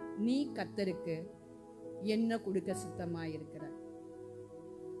நீ கர்த்தருக்கு என்ன கொடுக்க சித்தமா இருக்கிற?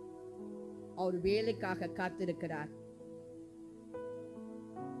 அவர் வேலைக்காக காத்திருக்கிறார்.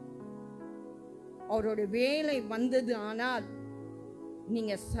 அவரோட வேலை வந்தது. ஆனால்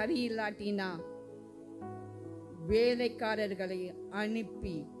நீங்க சரியில்லாட்டினா வேலைக்காரர்களை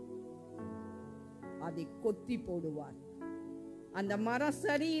அனுப்பி அதை கொத்தி போடுவார். அந்த மரம்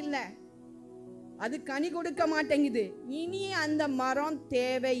சரியில்லை, அது கனி கொடுக்க மாட்டேங்குது, இனி அந்த மரம்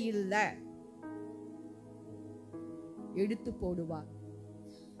தேவையில்லை, எடுத்து போடுவார்.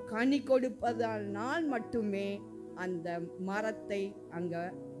 கனி கொடுப்பதனால் மட்டுமே அந்த மரத்தை அங்க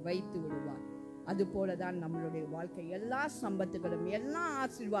வைத்து விடுவார். அது போலதான் நம்மளுடைய வாழ்க்கை. எல்லா சம்பத்துகளும் எல்லா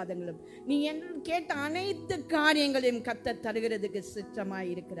ஆசீர்வாதங்களும் நீ கேட்ட அனைத்து காரியங்களையும் கர்த்தர் தருகிறதுக்கு சித்தமாய்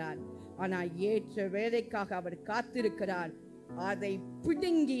இருக்கிறார். ஆனா ஏற்ற வேலைக்காக அவர் காத்திருக்கிறார். அதை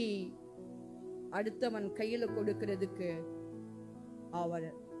பிடுங்கி அடுத்தவன் கையில கொடுக்கிறதுக்கு அவர்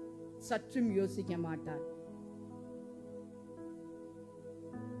சற்றும் யோசிக்க மாட்டார்.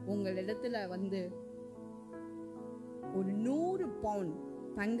 உங்களிடத்துல ஒரு 100 பவுண்ட்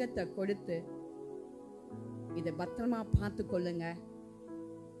தங்கத்தை கொடுத்து இதை பத்திரமா பார்த்து கொள்ளுங்க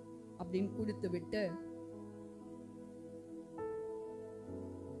அப்படின்னு கொடுத்து விட்டு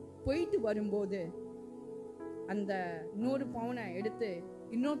போயிட்டு வரும்போது அந்த 100 பவுனை எடுத்து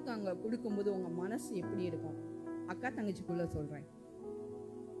இன்னொருத்தவங்க கொடுக்கும்போது உங்க மனசு எப்படி இருக்கும்? அக்கா தங்கச்சிக்குள்ள சொல்றேன்.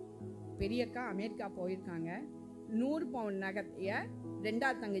 பெரியக்கா அமெரிக்கா போயிருக்காங்க. 100 பவுண்ட் நகைய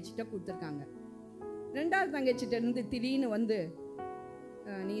 2வது தங்கச்சிட்ட கொடுத்துருக்காங்க. 2வது தங்கச்சிட்ட இருந்து திடீர்னு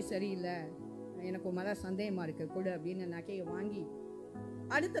நீ சரியில்லை, எனக்கு மேலே சந்தேகமா இருக்கு கொடு அப்படின்னு நகையை வாங்கி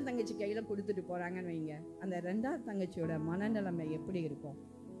அடுத்த தங்கச்சி கையில கொடுத்துட்டு போறாங்கன்னு வைங்க. அந்த 2வது தங்கச்சியோட மனநிலைமை எப்படி இருக்கும்?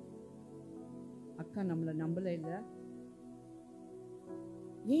 அக்கா நம்மளை நம்பல இல்லை,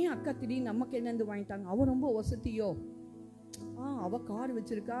 ஏன் அக்கா திடீர்னு நமக்கு என்னந்து வாங்கிட்டாங்க, அவ ரொம்ப வசதியோ, அவ கார்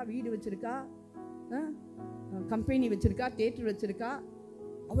வச்சிருக்கா, வீடு வச்சிருக்கா, கம்பெனி வச்சிருக்கா, தியேட்டர் வச்சிருக்கா,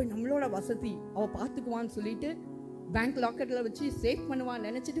 அவ நம்மளோட வசதி, அவ பார்த்துக்குவான்னு சொல்லிட்டு பேங்க் லாக்கர்ல வச்சு சேவ் பண்ணுவான்னு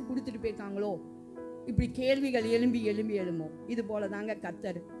நினைச்சிட்டு கொடுத்துட்டு போயிருக்காங்களோ? இப்படி கேள்விகள் எழும்பும். இது போலதாங்க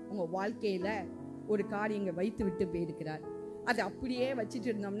கர்த்தர் உங்க வாழ்க்கையில ஒரு காரியங்க வைத்து விட்டு போயிருக்கிறார். அதை அப்படியே வச்சுட்டு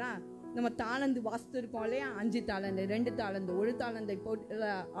இருந்தோம்னா நம்ம தாளந்து வாசித்து இருக்கோம் இல்லையா, 5 தாளந்து 2 தாளந்து 1 தாளந்தை போட்டு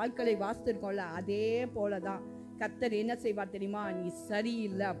ஆட்களை வாசித்து இருக்கோம்ல, அதே போலதான் கர்த்தர் என்ன செய்வார் தெரியுமா? நீ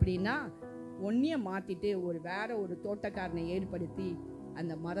சரியில்லை அப்படின்னா ஒன்னிய மாத்திட்டு வேற ஒரு தோட்டக்காரனை ஏற்படுத்தி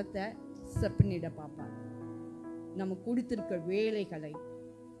அந்த மரத்தை செப்பனிட பார்ப்பார். நம்ம கொடுத்திருக்கிற வேலைகளை,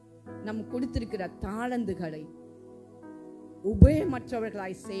 நம்ம கொடுத்திருக்கிற தாளந்துகளை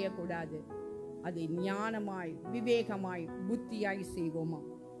உபயோகமற்றவர்களாய் செய்யக்கூடாது. அதை ஞானமாய் விவேகமாய் புத்தியாய் செய்வோமா?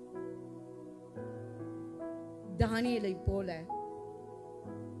 தானியேலை போல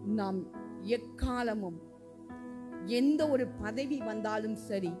நாம் எக்காலமும் எந்த ஒரு பதவி வந்தாலும்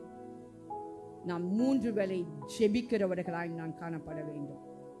சரி, நாம் 3 வேளை ஜெபிக்கிறவர்களாய் நான் காணப்பட வேண்டும்.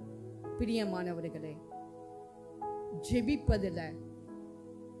 பிரியமானவர்களே, ஜெபிப்பதில்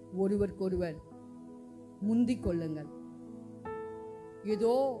ஒருவருக்கொருவர் முந்திக் கொள்ளுங்கள்.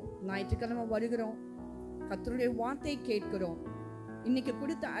 ஏதோ ஞாயிற்றுக்கிழமை வருகிறோம், கர்த்தருடைய வார்த்தை கேட்கிறோம், இன்னைக்கு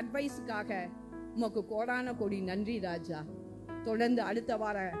கொடுத்த அட்வைஸுக்காக உமக்கு கோடான கோடி நன்றி ராஜா. தொடர்ந்து அடுத்த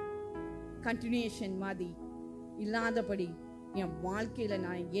வார கண்டினியூஷன் மாதிரி இல்லாதபடி என் வாழ்க்கையில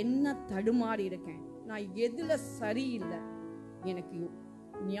நான் என்ன தடுமாறி இருக்கேன், நான் எதுல சரியில்லை, எனக்கு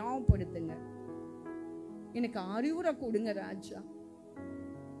ஞாபகப்படுத்துங்க, எனக்கு அறிவுரை கொடுங்க ராஜா.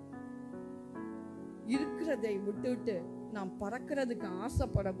 இருக்கிறதை விட்டுவிட்டு நாம் பறக்கிறதுக்கு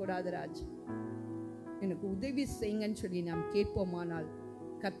ஆசைப்படக்கூடாது ராஜா. எனக்கு உதவி செய்யுங்கன்னு சொல்லி நாம் கேட்போமானால்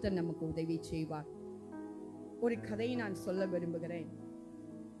கர்த்தர் நமக்கு உதவி செய்வார். ஒரு கதையை நான் சொல்ல விரும்புகிறேன்.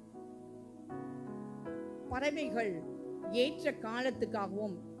 பறவைகள் ஏற்ற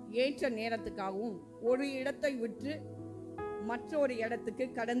காலத்துக்காகவும் ஏற்ற நேரத்துக்காகவும் ஒரு இடத்தை விட்டு மற்றொரு இடத்துக்கு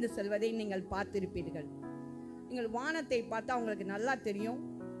கடந்து செல்வதை நீங்கள் பார்த்திருப்பீர்கள். நீங்கள் வானத்தை பார்த்தா உங்களுக்கு நல்லா தெரியும்,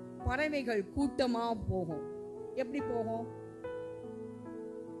 பறவைகள் கூட்டமா போகும். எப்படி போகும்?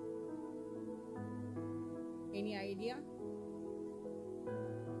 Any idea?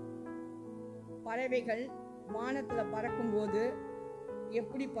 பறவைகள் வானத்துல பறக்கும் போது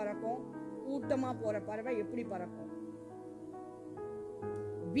எப்படி பறக்கும்? கூட்டமா போற பறவை எப்படி பறக்கும்?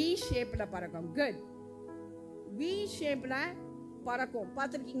 வி ஷேப்ல பறக்கும். குட். வி ஷேப்ல பறக்கும்.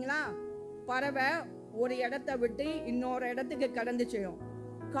 பார்த்திருக்கீங்களா? பறவை ஒரு இடத்தை விட்டு இன்னொரு இடத்துக்கு கடந்து செய்யும்.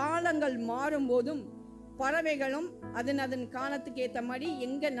 காலங்கள் மாறும் போதும் பறவைகளும் அதன் காலத்துக்கு ஏற்ற மாதிரி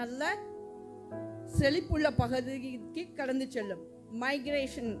எங்க நல்ல செழிப்புள்ள பகுதிக்கு கடந்து செல்லும்.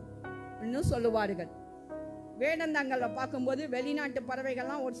 மைக்ரேஷன் சொல்லுவார்கள். வேடந்தாங்கல்ல பார்க்கும்போது வெளிநாட்டு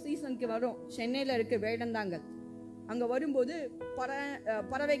பறவைகள்லாம் ஒரு சீசனுக்கு வரும். சென்னையில் இருக்கு வேடந்தாங்கல். அங்கே வரும்போது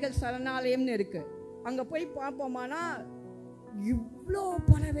பறவைகள் சரணாலயம்னு இருக்கு. அங்கே போய் பார்ப்போமானா இவ்வளோ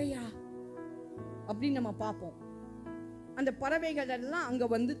பறவையா அப்படின்னு நம்ம பார்ப்போம். அந்த பறவைகள் எல்லாம் அங்கே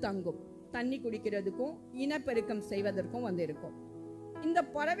வந்து தங்கும். தண்ணி குடிக்கிறதுக்கும் இனப்பெருக்கம் செய்வதற்கும் வந்து இருக்கும். இந்த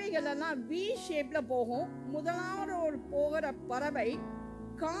பறவைகள் எல்லாம் வி ஷேப்ல போகும். முதலாவது ஒரு போகிற பறவை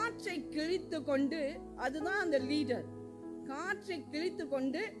காற்றை கிழித்து கொண்டு, அதுதான் அந்த லீடர், காற்றை கிழித்து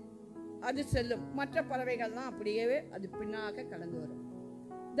கொண்டு அது செல்லும். மற்ற பறவைகள்லாம் அப்படியே அது பின்னாக கடந்து வரும்.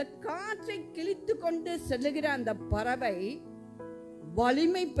 இந்த காற்றை கிழித்து கொண்டு செல்லுகிற அந்த பறவை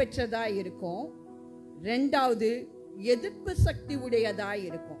வலிமை பெற்றதா இருக்கும். ரெண்டாவது எதிர்ப்பு சக்தி உடையதா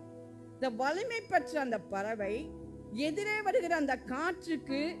இருக்கும். இந்த வலிமை பெற்ற அந்த பறவை எதிரே வருகிற அந்த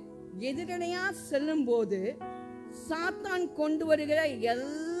காற்றுக்கு எதிரணையா செல்லும் போது சாத்தான் கொண்டு வருகிற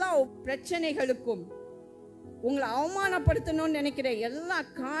எல்லா பிரச்சனைகளுக்கும், உங்களை அவமானப்படுத்தணும்னு நினைக்கிற எல்லா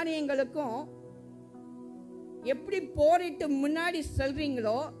காரியங்களுக்கும் எப்படி போரிட்டு முன்னாடி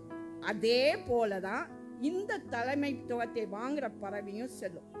செல்றீங்களோ அதே போலதான் இந்த தலைமைத்துவத்தை வாங்குற பறவையும்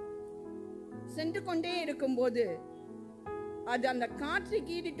செல்லும். சென்று கொண்டே இருக்கும்போது அது அந்த காற்று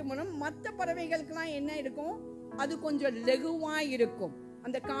கீறிட்டு மூலம் மற்ற பறவைகளுக்கெல்லாம் என்ன இருக்கும்? அது கொஞ்சம் லெகுவாய் இருக்கும்.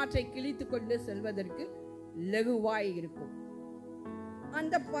 அந்த காற்றை கிழித்து கொண்டு செல்வதற்கு லெகுவாய் இருக்கும்.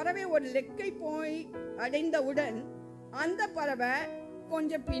 அந்த பறவை ஒரு லெக்கை போய் அடைந்தவுடன் அந்த பறவை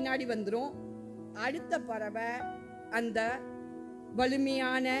கொஞ்சம் பின்னாடி வந்துடும். அடுத்த பறவை அந்த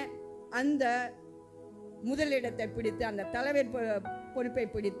வலிமையான அந்த முதலிடத்தை பிடித்து, அந்த தலைவர் பொறுப்பை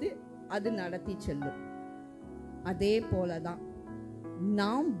பிடித்து அது நடத்தி செல்லும். அதே போலதான்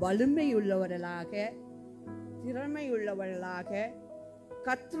நாம் வலிமையுள்ளவர்களாக, திறமையுள்ளவர்களாக,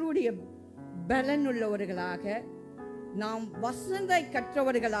 கர்த்தருடைய பலன் உள்ளவர்களாக, நாம் வசனத்தை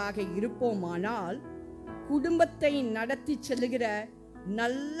கற்றவர்களாக இருப்போமானால் குடும்பத்தை நடத்தி செல்லுகிற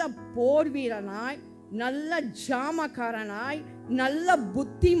நல்ல போர் வீரனாய், நல்ல ஜாமக்காரனாய், நல்ல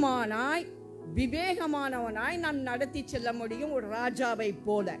புத்திமானாய், விவேகமானவனாய் நாம் நடத்தி செல்ல முடியும். ஒரு ராஜாவை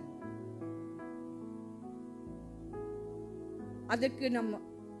போல. அதுக்கு நம்ம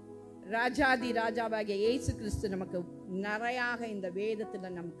ராஜாதி ராஜாவாகிய இயேசு கிறிஸ்து நமக்கு நிறையாக இந்த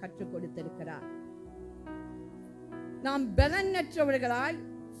வேதத்துல நம் கற்றுக் கொடுத்திருக்கிறார். நாம் பலனற்றவர்களாய்,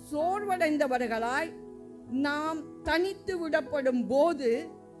 சோர்வடைந்தவர்களாய், நாம் தனித்து விடப்படும் போது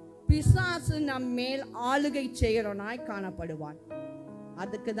பிசாசு நம் மேல் ஆளுகை செய்கிறவனாய் காணப்படுவான்.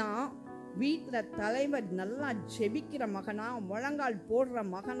 அதுக்கு தான் வீட்டுல தலைவர் நல்லா ஜெபிக்கிற மகனா, முழங்கால் போடுற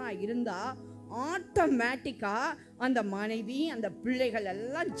மகனா இருந்தா ஆட்டோமேட்டிக்கா அந்த மனைவி, அந்த பிள்ளைகள்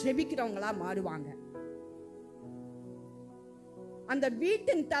எல்லாம் ஜெபிக்கிறவங்களா மாறுவாங்க. அந்த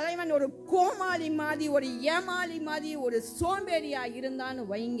வீட்டின் தலைவன் ஒரு கோமாளி மாதிரி, ஒரு ஏமாளி மாதிரி, ஒரு சோம்பேறியா இருந்தான்னு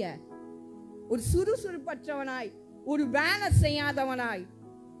வைங்க, ஒரு சுறுசுறுப்பற்றவனாய், ஒரு வேலை செய்யாதவனாய்,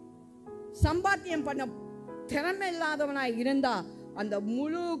 சம்பாத்தியம் பண்ண திறமை இல்லாதவனாய் இருந்தா அந்த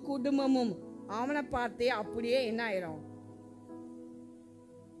முழு குடும்பமும் அவனை பார்த்தே அப்படியே என்ன ஆயிரும்?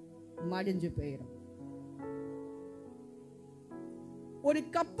 மடிஞ்சு போயிடும். ஒரு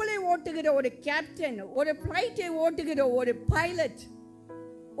கப்பலை ஓட்டுகிற ஒரு கேப்டன், ஒரு பிளைட்டை ஓட்டுகிற ஒரு பைலட்,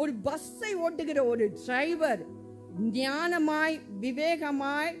 ஒரு பஸ்ஸை ஓட்டுகிற ஒரு டிரைவர் ஞானமாய்,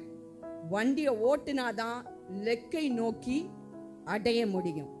 விவேகமாய் வண்டியை ஓட்டுனாதான் லெக்கை நோக்கி அடைய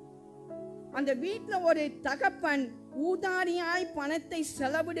முடியும். அந்த வீட்டுல ஒரு தகப்பன் ஊதாரியாய் பணத்தை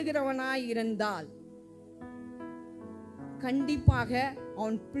செலவிடுகிறவனாய் இருந்தால் கண்டிப்பாக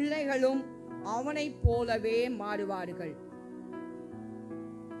அவன் பிள்ளைகளும் அவனை போலவே மாறுவார்கள்.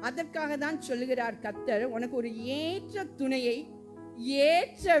 அதற்காக தான் சொல்லுகிறார் கர்த்தர், உனக்கு ஒரு ஏற்ற துணையை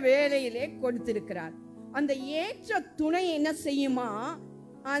ஏற்ற வேளையிலே கொடுத்திருக்கிறார். அந்த ஏற்ற துணை என்ன செய்யுமா?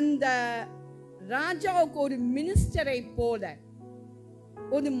 அந்த ராஜாவுக்கு ஒரு மினிஸ்டரை போல,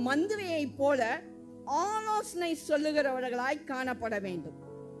 ஒரு மந்திரியை போல ஆலோசனை சொல்லுகிறவர்களாய் காணப்பட வேண்டும்.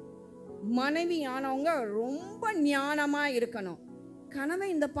 மனைவி ஆனவங்க ரொம்ப ஞானமா இருக்கணும்.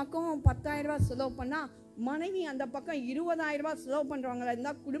 கணவன் இந்த பக்கம் 10,000 ரூபாய் செலவு பண்ணா மனைவி அந்த பக்கம் 20,000 ரூபாய் செலவு பண்றவங்களா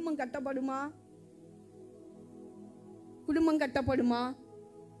இருந்தா குடும்பம் கட்டப்படுமா? குடும்பம் கட்டப்படுமா?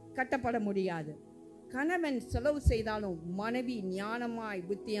 கட்டப்பட முடியாது. கணவன் செலவு செய்தாலும் மனைவி ஞானமாய்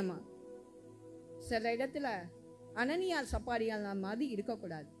புத்தியமா. சில இடத்துல அனனியா சப்பாரியால் மாதிரி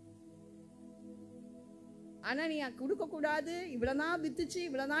இருக்கக்கூடாது. அனனியா கொடுக்க கூடாது, இவ்வளவுதான் வித்துச்சு,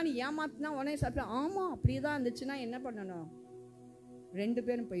 இவ்வளவுதான் ஏமாத்தினா உடனே சாப்பிட. ஆமா அப்படியேதான் இருந்துச்சுன்னா என்ன பண்ணணும்? 2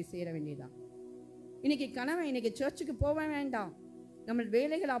 பேரும் போய் சேர வேண்டியதான். இன்னைக்கு கணவன் இன்னைக்கு சர்ச்சுக்கு போக வேண்டாம், நம்ம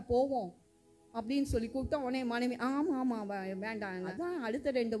வேலைகளா போவோம் அப்படின்னு சொல்லி கூப்பிட்டா உடனே மனைவி ஆமா ஆமா வேண்டாம், அதான்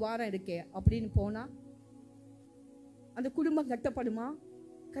அடுத்த 2 வாரம் இருக்கே அப்படின்னு போனா அந்த குடும்பம் கட்டப்படுமா?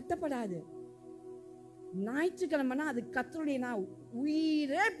 கட்டப்படாது. ஞாயிற்றுக்கிழமைனா அது கர்த்தருடைய நாள்.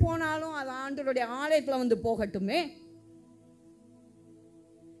 உயிரே போனாலும் அது ஆண்டவருடைய ஆலயத்துல வந்து போகட்டுமே.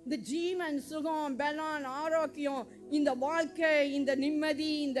 இந்த ஜீவன், சுகம், பலன், ஆரோக்கியம், இந்த வாழ்க்கை, இந்த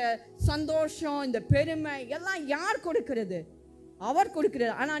நிம்மதி, இந்த சந்தோஷம், இந்த பெருமை எல்லாம் யார் கொடுக்கிறது? அவர்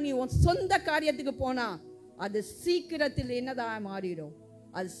கொடுக்கிறது. ஆனா நீ உன் சொந்த காரியத்துக்கு போனா அது சீக்கிரத்தில் என்னதா மாறிடும்?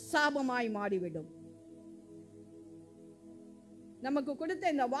 அது சாபமாய் மாறிவிடும். நமக்கு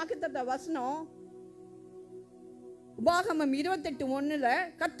கொடுத்த இந்த வாக்குத்தத்த வசனம் உபாகமம் 28:1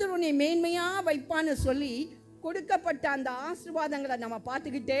 கர்த்தர் உன்னை மேன்மையா வைப்பான்னு சொல்லி கொடுக்கப்பட்ட அந்த ஆசீர்வாதங்களை நம்ம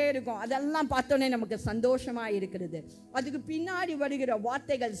பார்த்துக்கிட்டே இருக்கோம். அதெல்லாம் பார்த்தோன்னே நமக்கு சந்தோஷமா இருக்கிறது. அதுக்கு பின்னாடி வருகிற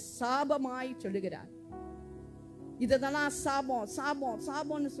வார்த்தைகள் சாபமாய் சொல்லுகிறார். இதெல்லாம் சாபம் சாபம்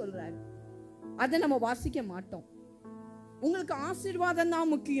சாபம்னு சொல்றாரு. அதை நம்ம வாசிக்க மாட்டோம். உங்களுக்கு ஆசீர்வாதம்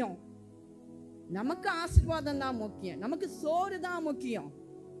தான் முக்கியம், நமக்கு ஆசீர்வாதம் தான் முக்கியம், நமக்கு சோறு தான் முக்கியம்.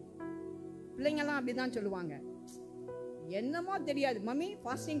 பிள்ளைங்கெல்லாம் அப்படிதான் சொல்லுவாங்க. என்னமோ தெரியாது மம்மி,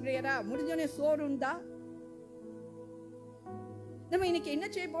 ஃபாஸ்டிங் பிரேயரா முடிஞ்சோடனே சோறு உண்டா? நம்ம இன்னைக்கு என்ன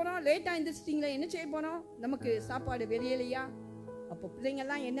செய்ய போறோம்? லேட்டா எந்திரிச்சிட்டீங்களா, என்ன செய்ய போறோம்? நமக்கு சாப்பாடு வெளியிலையா? அப்போ பிள்ளைங்க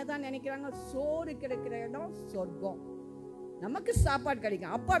எல்லாம் என்னதான் நினைக்கிறாங்க? சோறு கிடைக்கிற இடம் சொர்க்கம், நமக்கு சாப்பாடு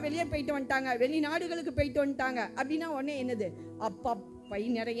கிடைக்கும். அப்பா வெளியே போயிட்டு வந்துட்டாங்க, வெளிநாடுகளுக்கு போயிட்டு வந்துட்டாங்க அப்படின்னா உடனே என்னது? அப்பா பை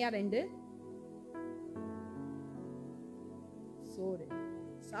நிறைய 2 சோறு,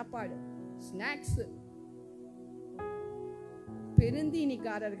 சாப்பாடு, ஸ்நாக்ஸ்.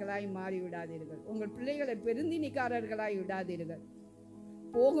 பெருந்தீனிக்காரர்களாய் மாறி விடாதீர்கள். உங்கள் பிள்ளைகளை பெருந்தீனிக்காரர்களாய் விடாதீர்கள்.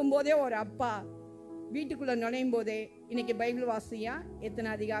 போகும்போதே ஒரு அப்பா வீட்டுக்குள்ள நுழையும் போதே இன்னைக்கு பைபிள் வாசியா, எத்தனை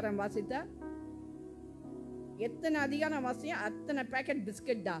அதிகாரம் வாசித்த, எத்தனை அதிகாரம் வாசியா, அத்தனை பேக்கெட்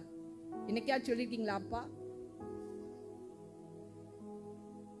பிஸ்கட் தான். இன்னைக்கா சொல்லிட்டீங்களா அப்பா?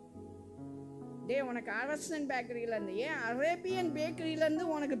 டே உனக்கு அரசன் பேக்கரியில இருந்து, ஏன் அரேபியன் பேக்கரியில இருந்து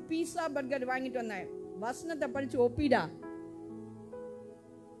உனக்கு பீஸா பர்கர் வாங்கிட்டு வந்தேன், வசனத்தை படிச்சு ஒப்பிடா.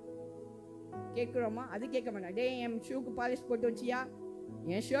 கேட்குறோமா? அது கேட்க மாட்டேன். டே என் ஷூக்கு பாலிஷ் போட்டு வச்சியா,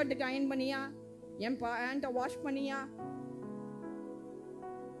 என் ஷர்ட்டுக்கு அயன் பண்ணியா, என் பேண்ட்டை வாஷ் பண்ணியா,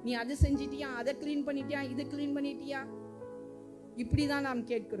 நீ அதை செஞ்சிட்டியா, அதை கிளீன் பண்ணிட்டியா, இதை கிளீன் பண்ணிட்டியா? இப்படிதான் நாம்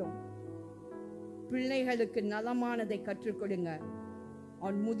கேட்கிறோம். பிள்ளைகளுக்கு நலமானதை கற்றுக் கொடுங்க.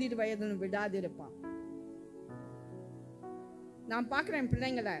 அவன் முதிர் வயதுன்னு விடாதிருப்பான். நான் பார்க்கிறேன்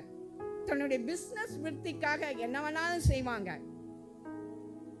பிள்ளைங்களை தன்னுடைய பிசினஸ் விருத்திக்காக என்ன வேணாலும் செய்வாங்க,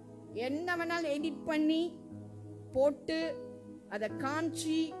 என்ன வேணாலும் எடிட் பண்ணி போட்டு அதை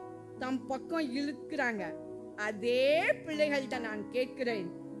காஞ்சி தம் பக்கம் இழுக்கிறாங்க. அதே பிள்ளைகள்கிட்ட நான் கேட்கிறேன்,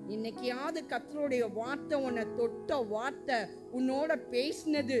 இன்னைக்கியாவது கர்த்தருடைய வார்த்தை, உன்னை தொட்ட வார்த்தை, உன்னோட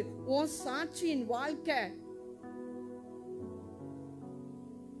பேசினது, உன் சாட்சியின் வாழ்க்கை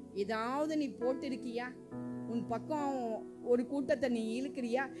ஏதாவது நீ போட்டிருக்கியா? உன் பக்கம் ஒரு கூட்டத்தை நீ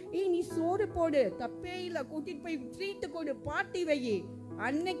இழுக்கிறியா? ஏய் நீ சோறு போடு, தப்பே இல்லை, கூட்டிட்டு போய் ட்ரீட் கொடு, பார்ட்டி வை.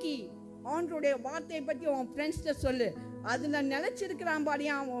 அன்னைக்கு ஆண்டருடைய வார்த்தையை பத்தி உன் ஃப்ரெண்ட்ஸ்ட சொல்லு. அதுல நிலைச்சிருக்கிறான்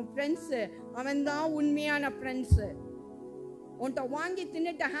பாடியா அவன் ஃப்ரெண்ட்ஸ், அவன் தான் உண்மையான ஃப்ரெண்ட்ஸ். உன்கிட்ட வாங்கி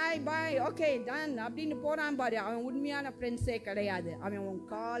தின்னுட்டு ஹாய் பாய் ஓகே டன் அப்படின்னு போறான் பாரு, அவன் உண்மையான ஃப்ரெண்ட்ஸே கிடையாது. அவன் உன்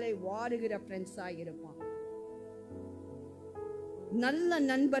காலை வாருகிற ஃப்ரெண்ட்ஸா இருப்பான். நல்ல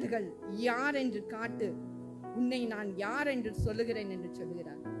நண்பர்கள் யார் என்று காட்டு, உன்னை நான் யார் என்று சொல்லுகிறேன் என்று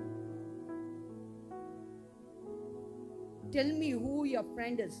சொல்லுகிறார். Tell me who your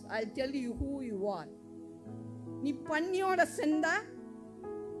friend is, I'll tell you who you are. நீ பன்னியோட சேர்ந்தா,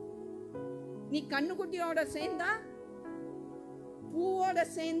 நீ கண்ணுக்குட்டியோட சேர்ந்தா, பூவோட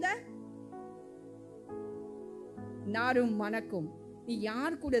சேர்ந்த, நாரும் மணக்கும். நீ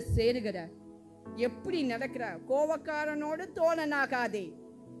யார் கூட சேருகிற, எப்படி நடக்கிற? கோவக்காரனோடு தோழனாகாதே,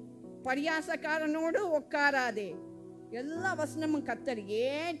 பரியாசக்காரனோடு உட்காராதே. எல்லா வசனமும் கர்த்தர்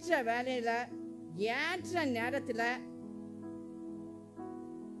ஏற்ற வேலையில ஏற்ற நேரத்துல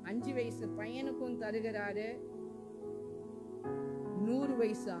 5 வயசு பையனுக்கும் தருகிறாரு, 100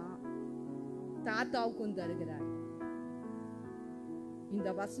 வயசா தாத்தாவுக்கும் தருகிறார். இந்த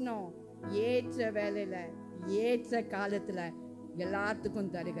வசனம் ஏற்ற வேலையில ஏற்ற காலத்துல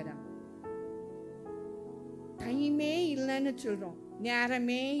எல்லாத்துக்கும் தருகிறார். டைமே இல்லைன்னு சொல்றோம்,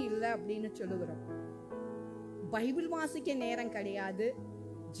 நேரமே இல்லை அப்படின்னு சொல்லுகிறோம். பைபிள் வாசிக்க நேரம் கிடையாது,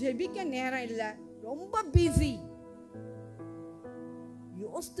 ஜெபிக்க நேரம் இல்லை, ரொம்ப பிஸி.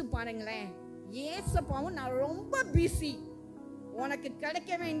 யோசித்து பாருங்களேன், ஏசப்பாவும் நான் ரொம்ப பிஸி, உனக்கு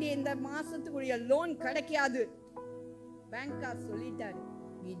கிடைக்க வேண்டிய இந்த மாசத்துக்குரிய லோன் கிடைக்காது, பேங்கார் சொல்லிட்டாரு,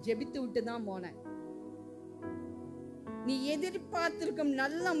 நீ ஜெபித்து விட்டு தான் போன. நீ எதிர்பார்த்திருக்கும்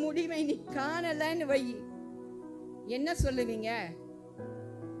நல்ல முடிவை நீ காணலன்னு வை, என்ன சொல்லுவீங்க?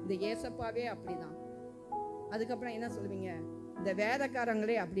 இந்த ஏசப்பாவே அப்படிதான். அதுக்கப்புறம் என்ன சொல்லுவீங்க? இந்த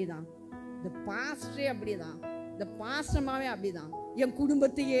வேதக்காரங்களே அப்படிதான், இந்த பாஸ்டரே அப்படிதான், இந்த பாஸ்டமாவே அப்படிதான், என்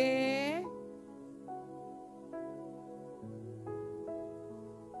குடும்பத்தையே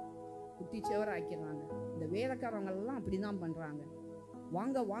குட்டிச்சவர் ஆக்கிறாங்க. இந்த வேதக்காரங்க எல்லாம் அப்படிதான் பண்றாங்க.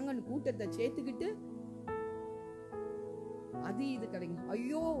 வாங்க வாங்கன்னு கூட்டத்தை சேர்த்துக்கிட்டு அது இது கிடைக்கும்.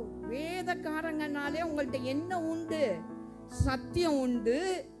 ஐயோ, வேதக்காரங்கனாலே உங்கள்ட்ட என்ன உண்டு? சத்தியம் உண்டு,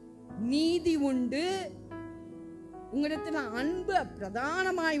 நீதி உண்டு, உங்களிடத்துல அன்பு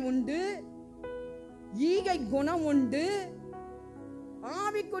பிரதானமாய் உண்டு, ஈகை குணம் உண்டு,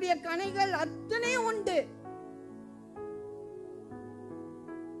 ஆவிக்குரிய கனிகள் அத்தனை உண்டு.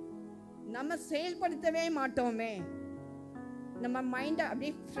 நம்ம செயல்படுத்தவே மாட்டோமே, நம்ம மைண்டை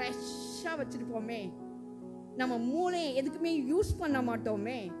அப்படியே ஃப்ரெஷ்ஷா வச்சிருப்போமே, நம்ம மூளையை எதுக்குமே யூஸ் பண்ண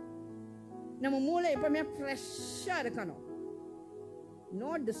மாட்டோமே. நம்ம மூளை எப்பவுமே ஃப்ரெஷ்ஷா இருக்கணும்,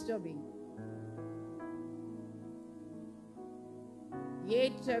 நோ டிஸ்டர்பிங்.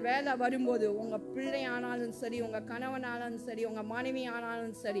 ஏற்ற வேலை வரும்போது உங்க பிள்ளை ஆனாலும் சரி, உங்க கணவன் ஆனாலும் சரி, உங்க மனைவி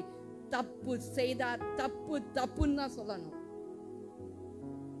ஆனாலும் சரி, தப்பு செய்தா தப்பு தப்புன்னு தான் சொல்லணும்.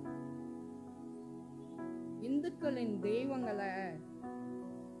 இந்துக்களின் தெய்வங்களை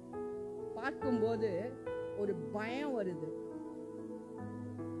பார்க்கும்போது ஒரு பயம் வருது.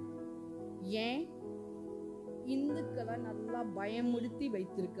 ஏன்? இந்துக்களை நல்லா பயமுறுத்தி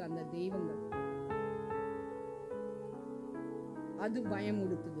வைத்திருக்கு அந்த தெய்வங்கள். அது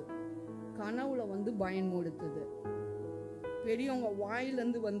பயமுறுத்துது, கனவுல வந்து பயமுறுத்துது, பெரியவங்க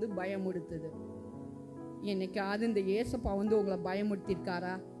வாயிலிருந்து வந்து பயமுறுத்துது. என்னைக்காவது இந்த ஏசப்பா வந்து உங்களை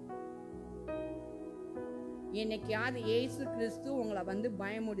பயமுறுத்திருக்காரா? என்னைக்காவது இயேசு கிறிஸ்து உங்களை வந்து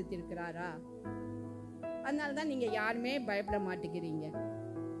பயமுறுத்திருக்கிறாரா? அதனாலதான் நீங்க யாருமே பயப்பட மாட்டேங்கிறீங்க.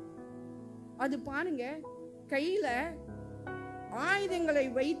 அது பாருங்க, கையில ஆயுதங்களை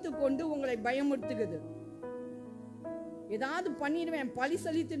வைத்து கொண்டு உங்களை பயமுறுத்துகிறது. ஏதாவது பண்ணிடுவேன், பழி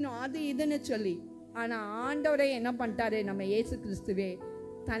செலுத்தணும், அது இதுன்னு சொல்லி. ஆனா ஆண்டவரே என்ன பண்ணிட்டாரு? நம்ம இயேசு கிறிஸ்துவே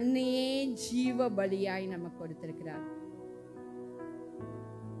தன்னையே ஜீவ பலியாய் நம்ம கொடுத்திருக்கிறார்.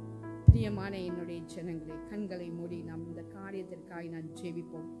 பிரியமான என்னுடைய ஜனங்களே, கண்களை மூடி நாம் இந்த காரியத்திற்காக நான்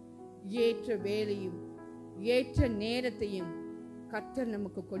ஜெபிப்போம். ஏற்ற வேலையும் ஏற்ற நேரத்தையும் கர்த்தர்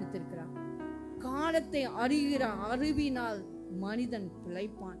நமக்கு கொடுத்திருக்கிறார். காலத்தை அறிகிற அறிவினால் மனிதன்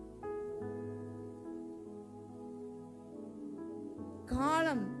பிழைப்பான்.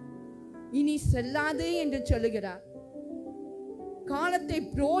 காலம் இனி செல்லாது என்று சொல்லுகிறார், காலத்தை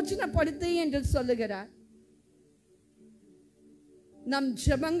பிரயோஜனப்படுத்து என்று சொல்லுகிறார். நம்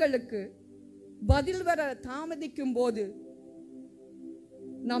ஜெபங்களுக்கு பதில் வர தாமதிக்கும் போது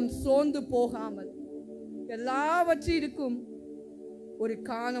நாம் சோர்ந்து போகாமல், எல்லாவற்றிற்கும் ஒரு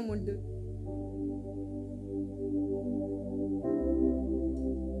காலம் உண்டு.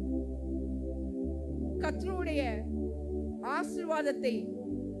 கர்த்தருடைய ஆசீர்வாதத்தை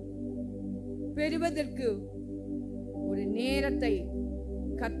பெறுவதற்கு ஒரு நேரத்தை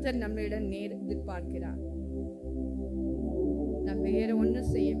கர்த்தர் நம்மிடம் எதிர்பார்க்கிறார். நாம் வேற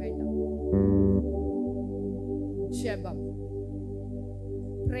ஒன்றும் செய்ய வேண்டாம். ஜெபம்,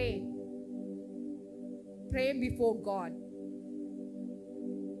 pray before God.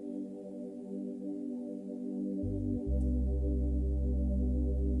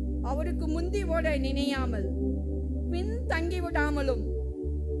 அவருக்கு முந்தி ஓட நினையாமல், பின் தங்கி விடாமலும்,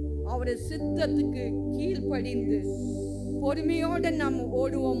 அவருடைய சித்தத்துக்கு கீழ்ப்படிந்து பொறுமையோடு நாம்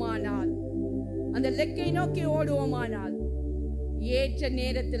ஓடுவோமானால், அந்த லெக்கை நோக்கி ஓடுவோமானால், ஏற்ற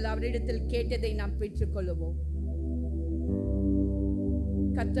நேரத்தில் அவரிடத்தில் கேட்டதை நாம் பெற்றுக் கொள்ளுவோம்.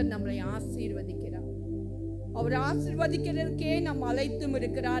 கர்த்தர் நம்மளை ஆசீர்வதிக்கிறார். அவர் ஆசீர்வதிக்கிறதுக்கே நாம் அழைத்தும்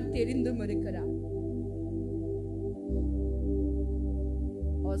இருக்கிறார், தெரிந்தும் இருக்கிறார்.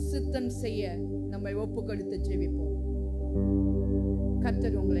 அவர் சித்தம் செய்ய நம்மை ஒப்பு கொடுத்து ஜெபிப்போம்.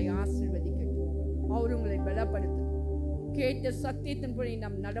 கர்த்தர் உங்களை ஆசீர்வதிக்கட்டும், அவர் உங்களை பலப்படுத்தும். கேட்ட சத்தியத்தின்படி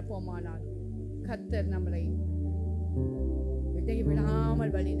நாம் நடப்போமானால் கர்த்தர் நம்மளை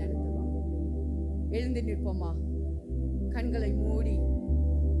விடாமல் வழி நடத்துவார். எழுந்து நிற்போமா? கண்களை மூடி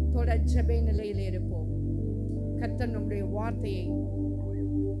தொடர் ஜெப நிலையில் இருப்போம். கர்த்தர் நம்முடைய வார்த்தையை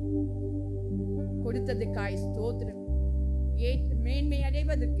கொடுத்ததுக்காய் ஸ்தோத்திரம். மேன்மை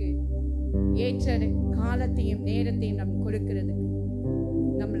அடைவதற்கு ஏற்ற காலத்தையும் நேரத்தையும் நாம் கொடுக்கிறதுக்கு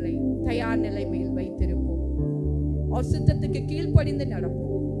நம்மளை தயார் நிலைமையில் வைத்திருப்போம். அசுத்தத்துக்கு கீழ்ப்படிந்து நடப்போம்.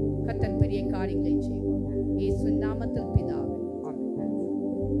 கர்த்தர் பெரிய காரியங்களை செய்வோம். இயேசு நாமத்தில் பிதாவே, ஆமென்.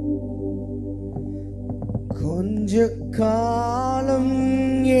 கொஞ்ச காலம்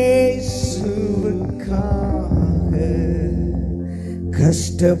இயேசுவுக்காக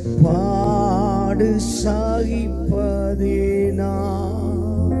கஷ்டப்பாடு சகிப்பதேனா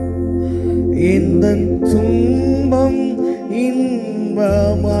இந்த துன்பம்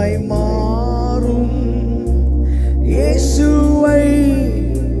இன்பமாய் மாறும். இயேசுவை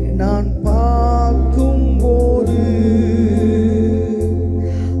நான் பார்க்கும் போது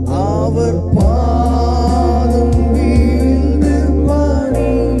அவர் பாதம் வீழ்ந்து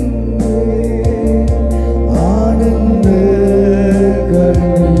பணிந்து ஆனந்த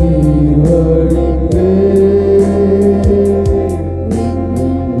கண்ணீர் வடித்து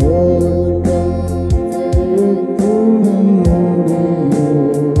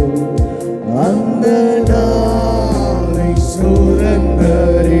அந்த நாளை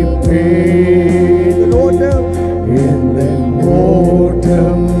சுதந்தரிப்பேன்.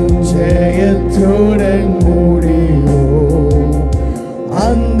 ஓட்டம் ஜெயத்துடன் முடியும்.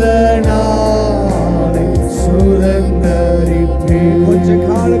 அந்த நாளை சுதந்தரிப்பேன். கொஞ்ச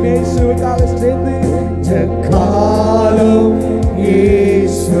காலம் இயேசுவுக்காக சேர்ந்து காலம்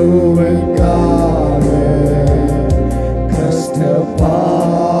இயேசுவுக்காக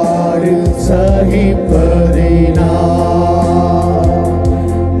கஷ்டப்பாடு சகிப்பதினா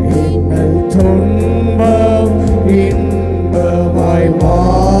இன்னல் துன்பம் இன்பமாய்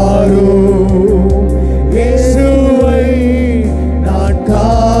மாறும். இயேசுவை நான்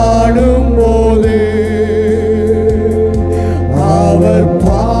காணும் போது அவர்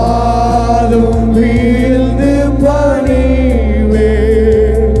பாதம் வீழ்ந்து பணிவே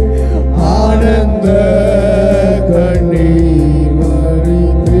ஆனந்த கண்ணீர்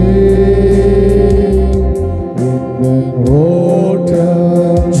வடித்து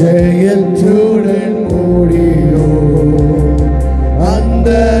ஓட்டம் ஜெயத்துடன் முடியும். அந்த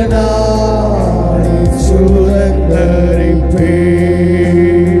நாளை சுதந்தரிப்பேன்.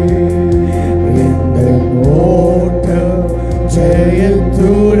 இந்த ஓட்டம்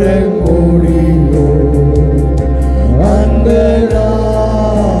ஜெயத்துடன் முடியும். அந்த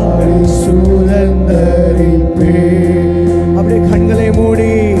நாளை சுதந்தரிப்பேன். அப்படியே கண்களை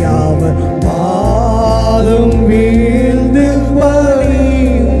மூடி அவர் பாதம் வீழ்ந்து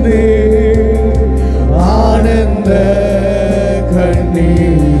பணிந்து ஆனந்த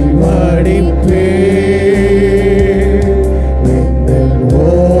கண்ணீர் வடிப்பேன். இந்த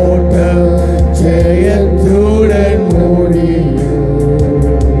ஓட்டம் ஜெயத்துடன் முடியும்.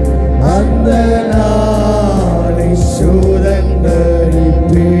 அந்த நாளை சுதந்தரிப்பேன்.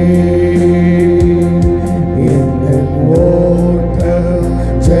 இந்த ஓட்டம்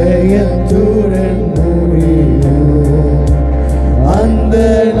ஜெயத்துடன் முடியும். அந்த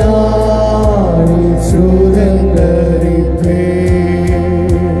நாளை சுதந்தரிப்பேன்.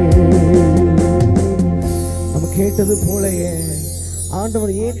 நம்ம கேட்டது போலயே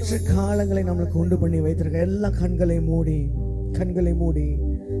ஆண்டவர் ஏற்ற காலங்களை நம்மளுக்கு உண்டு பண்ணி வைத்திருக்க. எல்லாம் கண்களை மூடி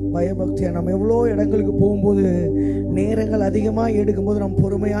பயபக்தியா நம்ம எவ்வளோ இடங்களுக்கு போகும்போது நேரங்கள் அதிகமாக எடுக்கும்போது நம்ம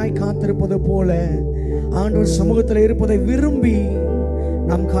பொறுமையாய் காத்திருப்பது போல ஆண்டவர் சமூகத்தில் இருப்பதை விரும்பி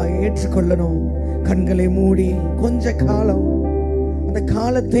நாம் ஏற்றுக்கொள்ளணும். கண்களை மூடி கொஞ்ச காலம் அந்த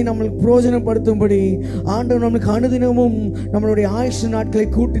காலத்தை நம்மளுக்கு பிரயோஜனப்படுத்தும்படி ஆண்டவர் நம்மளுக்கு அனுதினமும் நம்மளுடைய ஆயுஷ் நாட்களை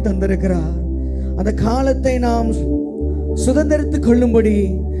கூட்டி தந்திருக்கிறார். அந்த காலத்தை நாம் சுதந்திரித்துக் கொள்ளும்படி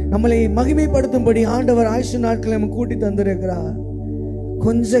நம்மளை மகிமைப்படுத்தும்படி ஆண்டவர் ஆயுஷ் நாட்களை நம்ம கூட்டி தந்திருக்கிறார்.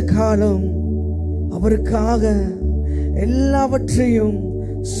 கொஞ்ச காலம் அவருக்காக எல்லாவற்றையும்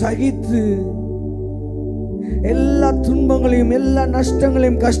சகித்து எல்லா துன்பங்களையும் எல்லா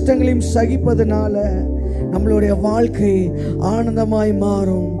நஷ்டங்களையும் கஷ்டங்களையும் சகிப்பதனால நம்மளுடைய வாழ்க்கை ஆனந்தமாய்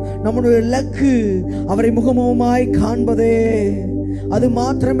மாறும். நம்மளுடைய இலக்கு அவரை முகமுகமாய் காண்பதே. அது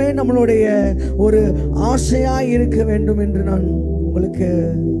மாத்திரமே நம்மளுடைய ஒரு ஆசையாய் இருக்க வேண்டும் என்று நான் உங்களுக்கு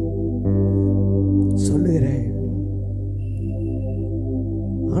சொல்லுகிறேன்.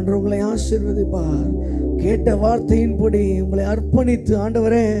 ஆண்டவர் உங்களை ஆசீர்வதிப்பார். கேட்ட வார்த்தையின்படி உங்களை அர்ப்பணித்து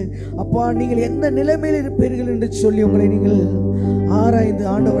ஆண்டவரே அப்பா நீங்கள் எந்த நிலைமையில் இருப்பீர்கள் என்று சொல்லி உங்களை நீங்கள் ஆராய்ந்து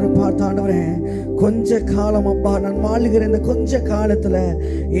ஆண்டவரை பார்த்து ஆண்டவரே கொஞ்ச காலம் அப்பா நான் வாழ்கிற இந்த கொஞ்ச காலத்துல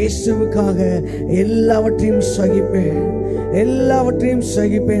இயேசுவுக்காக எல்லாவற்றையும்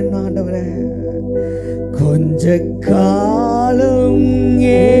சகிப்பேன் ஆண்டவரே. கொஞ்ச காலம்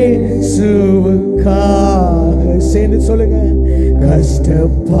இயேசுவுக்காக சேர்ந்து சொல்லுங்க.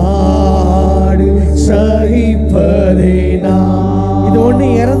 கஷ்டப்பாடு சகிப்பதே நான். இது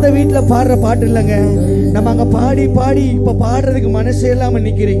ஒண்ணு இறந்த வீட்டுல பாடுற பாட்டு இல்லைங்க. நம்ம அங்க பாடி இப்ப பாடுறதுக்கு மனசே இல்லாம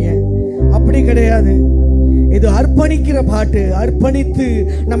நிக்கிறீங்க. அப்படி கிடையாது. இது அர்ப்பணிக்கிற பாட்டு. அர்ப்பணித்து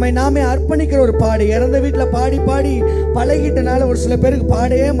நம்மை நாமே அர்ப்பணிக்கிற ஒரு பாடு. இறந்த வீட்டுல பாடி பழகிட்டனால ஒரு சில பேருக்கு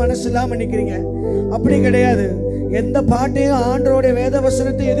பாடையே மனசு இல்லாம நிக்கிறீங்க. அப்படி கிடையாது. எந்த பாட்டையும் ஆண்டவருடைய வேத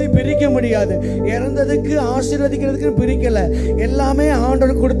வசனத்தை எதையும் பிரிக்க முடியாது. இறந்ததுக்கு ஆசீர்வதிக்கிறதுக்கு பிரிக்கல. எல்லாமே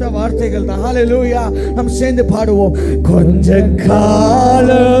ஆண்டவர் கொடுத்த வார்த்தைகள் தான். ஹல்லேலூயா. நாம் சேர்ந்து பாடுவோம். கொஞ்ச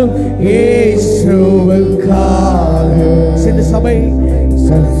காலம் இயேசுவுக்காக. சேர்ந்து சபை.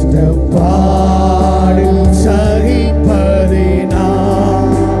 கஷ்டப்பாடு சகிப்பதே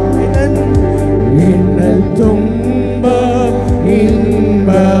நான். இன்னல் துன்பம்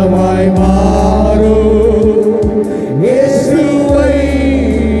இன்பமாய் மாறும். இயேசுவை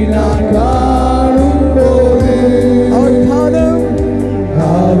நான் காணும் போது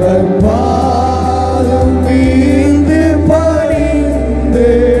அவர் பாதம் வீழ்ந்து பணிந்து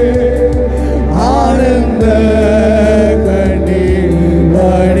ஆனந்த கண்ணீர்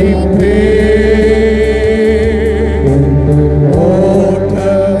வடிப்பேன்.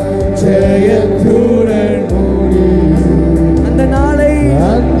 ஓட்டம் ஜெயத்துடன் முடியும். அந்த நாளை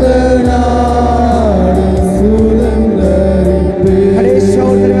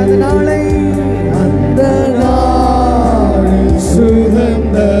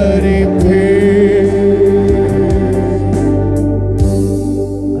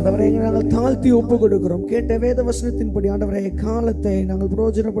ஒப்பு கொடுக்கிறோம். கேட்ட வேத வசனத்தின்படி ஆண்டவரே காலத்தை நாங்கள்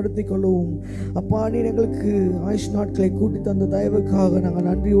பிரயோஜனப்படுத்திக் கொள்வோம். அப்பா நீர் எங்களுக்கு ஆயுஷ் நாட்களை கூட்டி தந்த தயவுக்காக நாங்கள்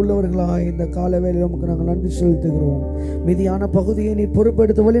நன்றி உள்ளவர்களாக இந்த கால வேளையில் நமக்கு நாங்கள் நன்றி செலுத்துகிறோம். மீதியான பகுதியை நீ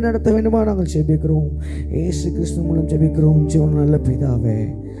பொறுப்பெடுத்து வழி நடத்த வேண்டுமா நாங்கள் ஜெபிக்கிறோம். இயேசு கிறிஸ்து மூலம் ஜெபிக்கிறோம். ஜீவன் நல்ல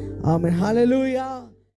பிதாவே. ஆமென். ஹல்லேலூயா.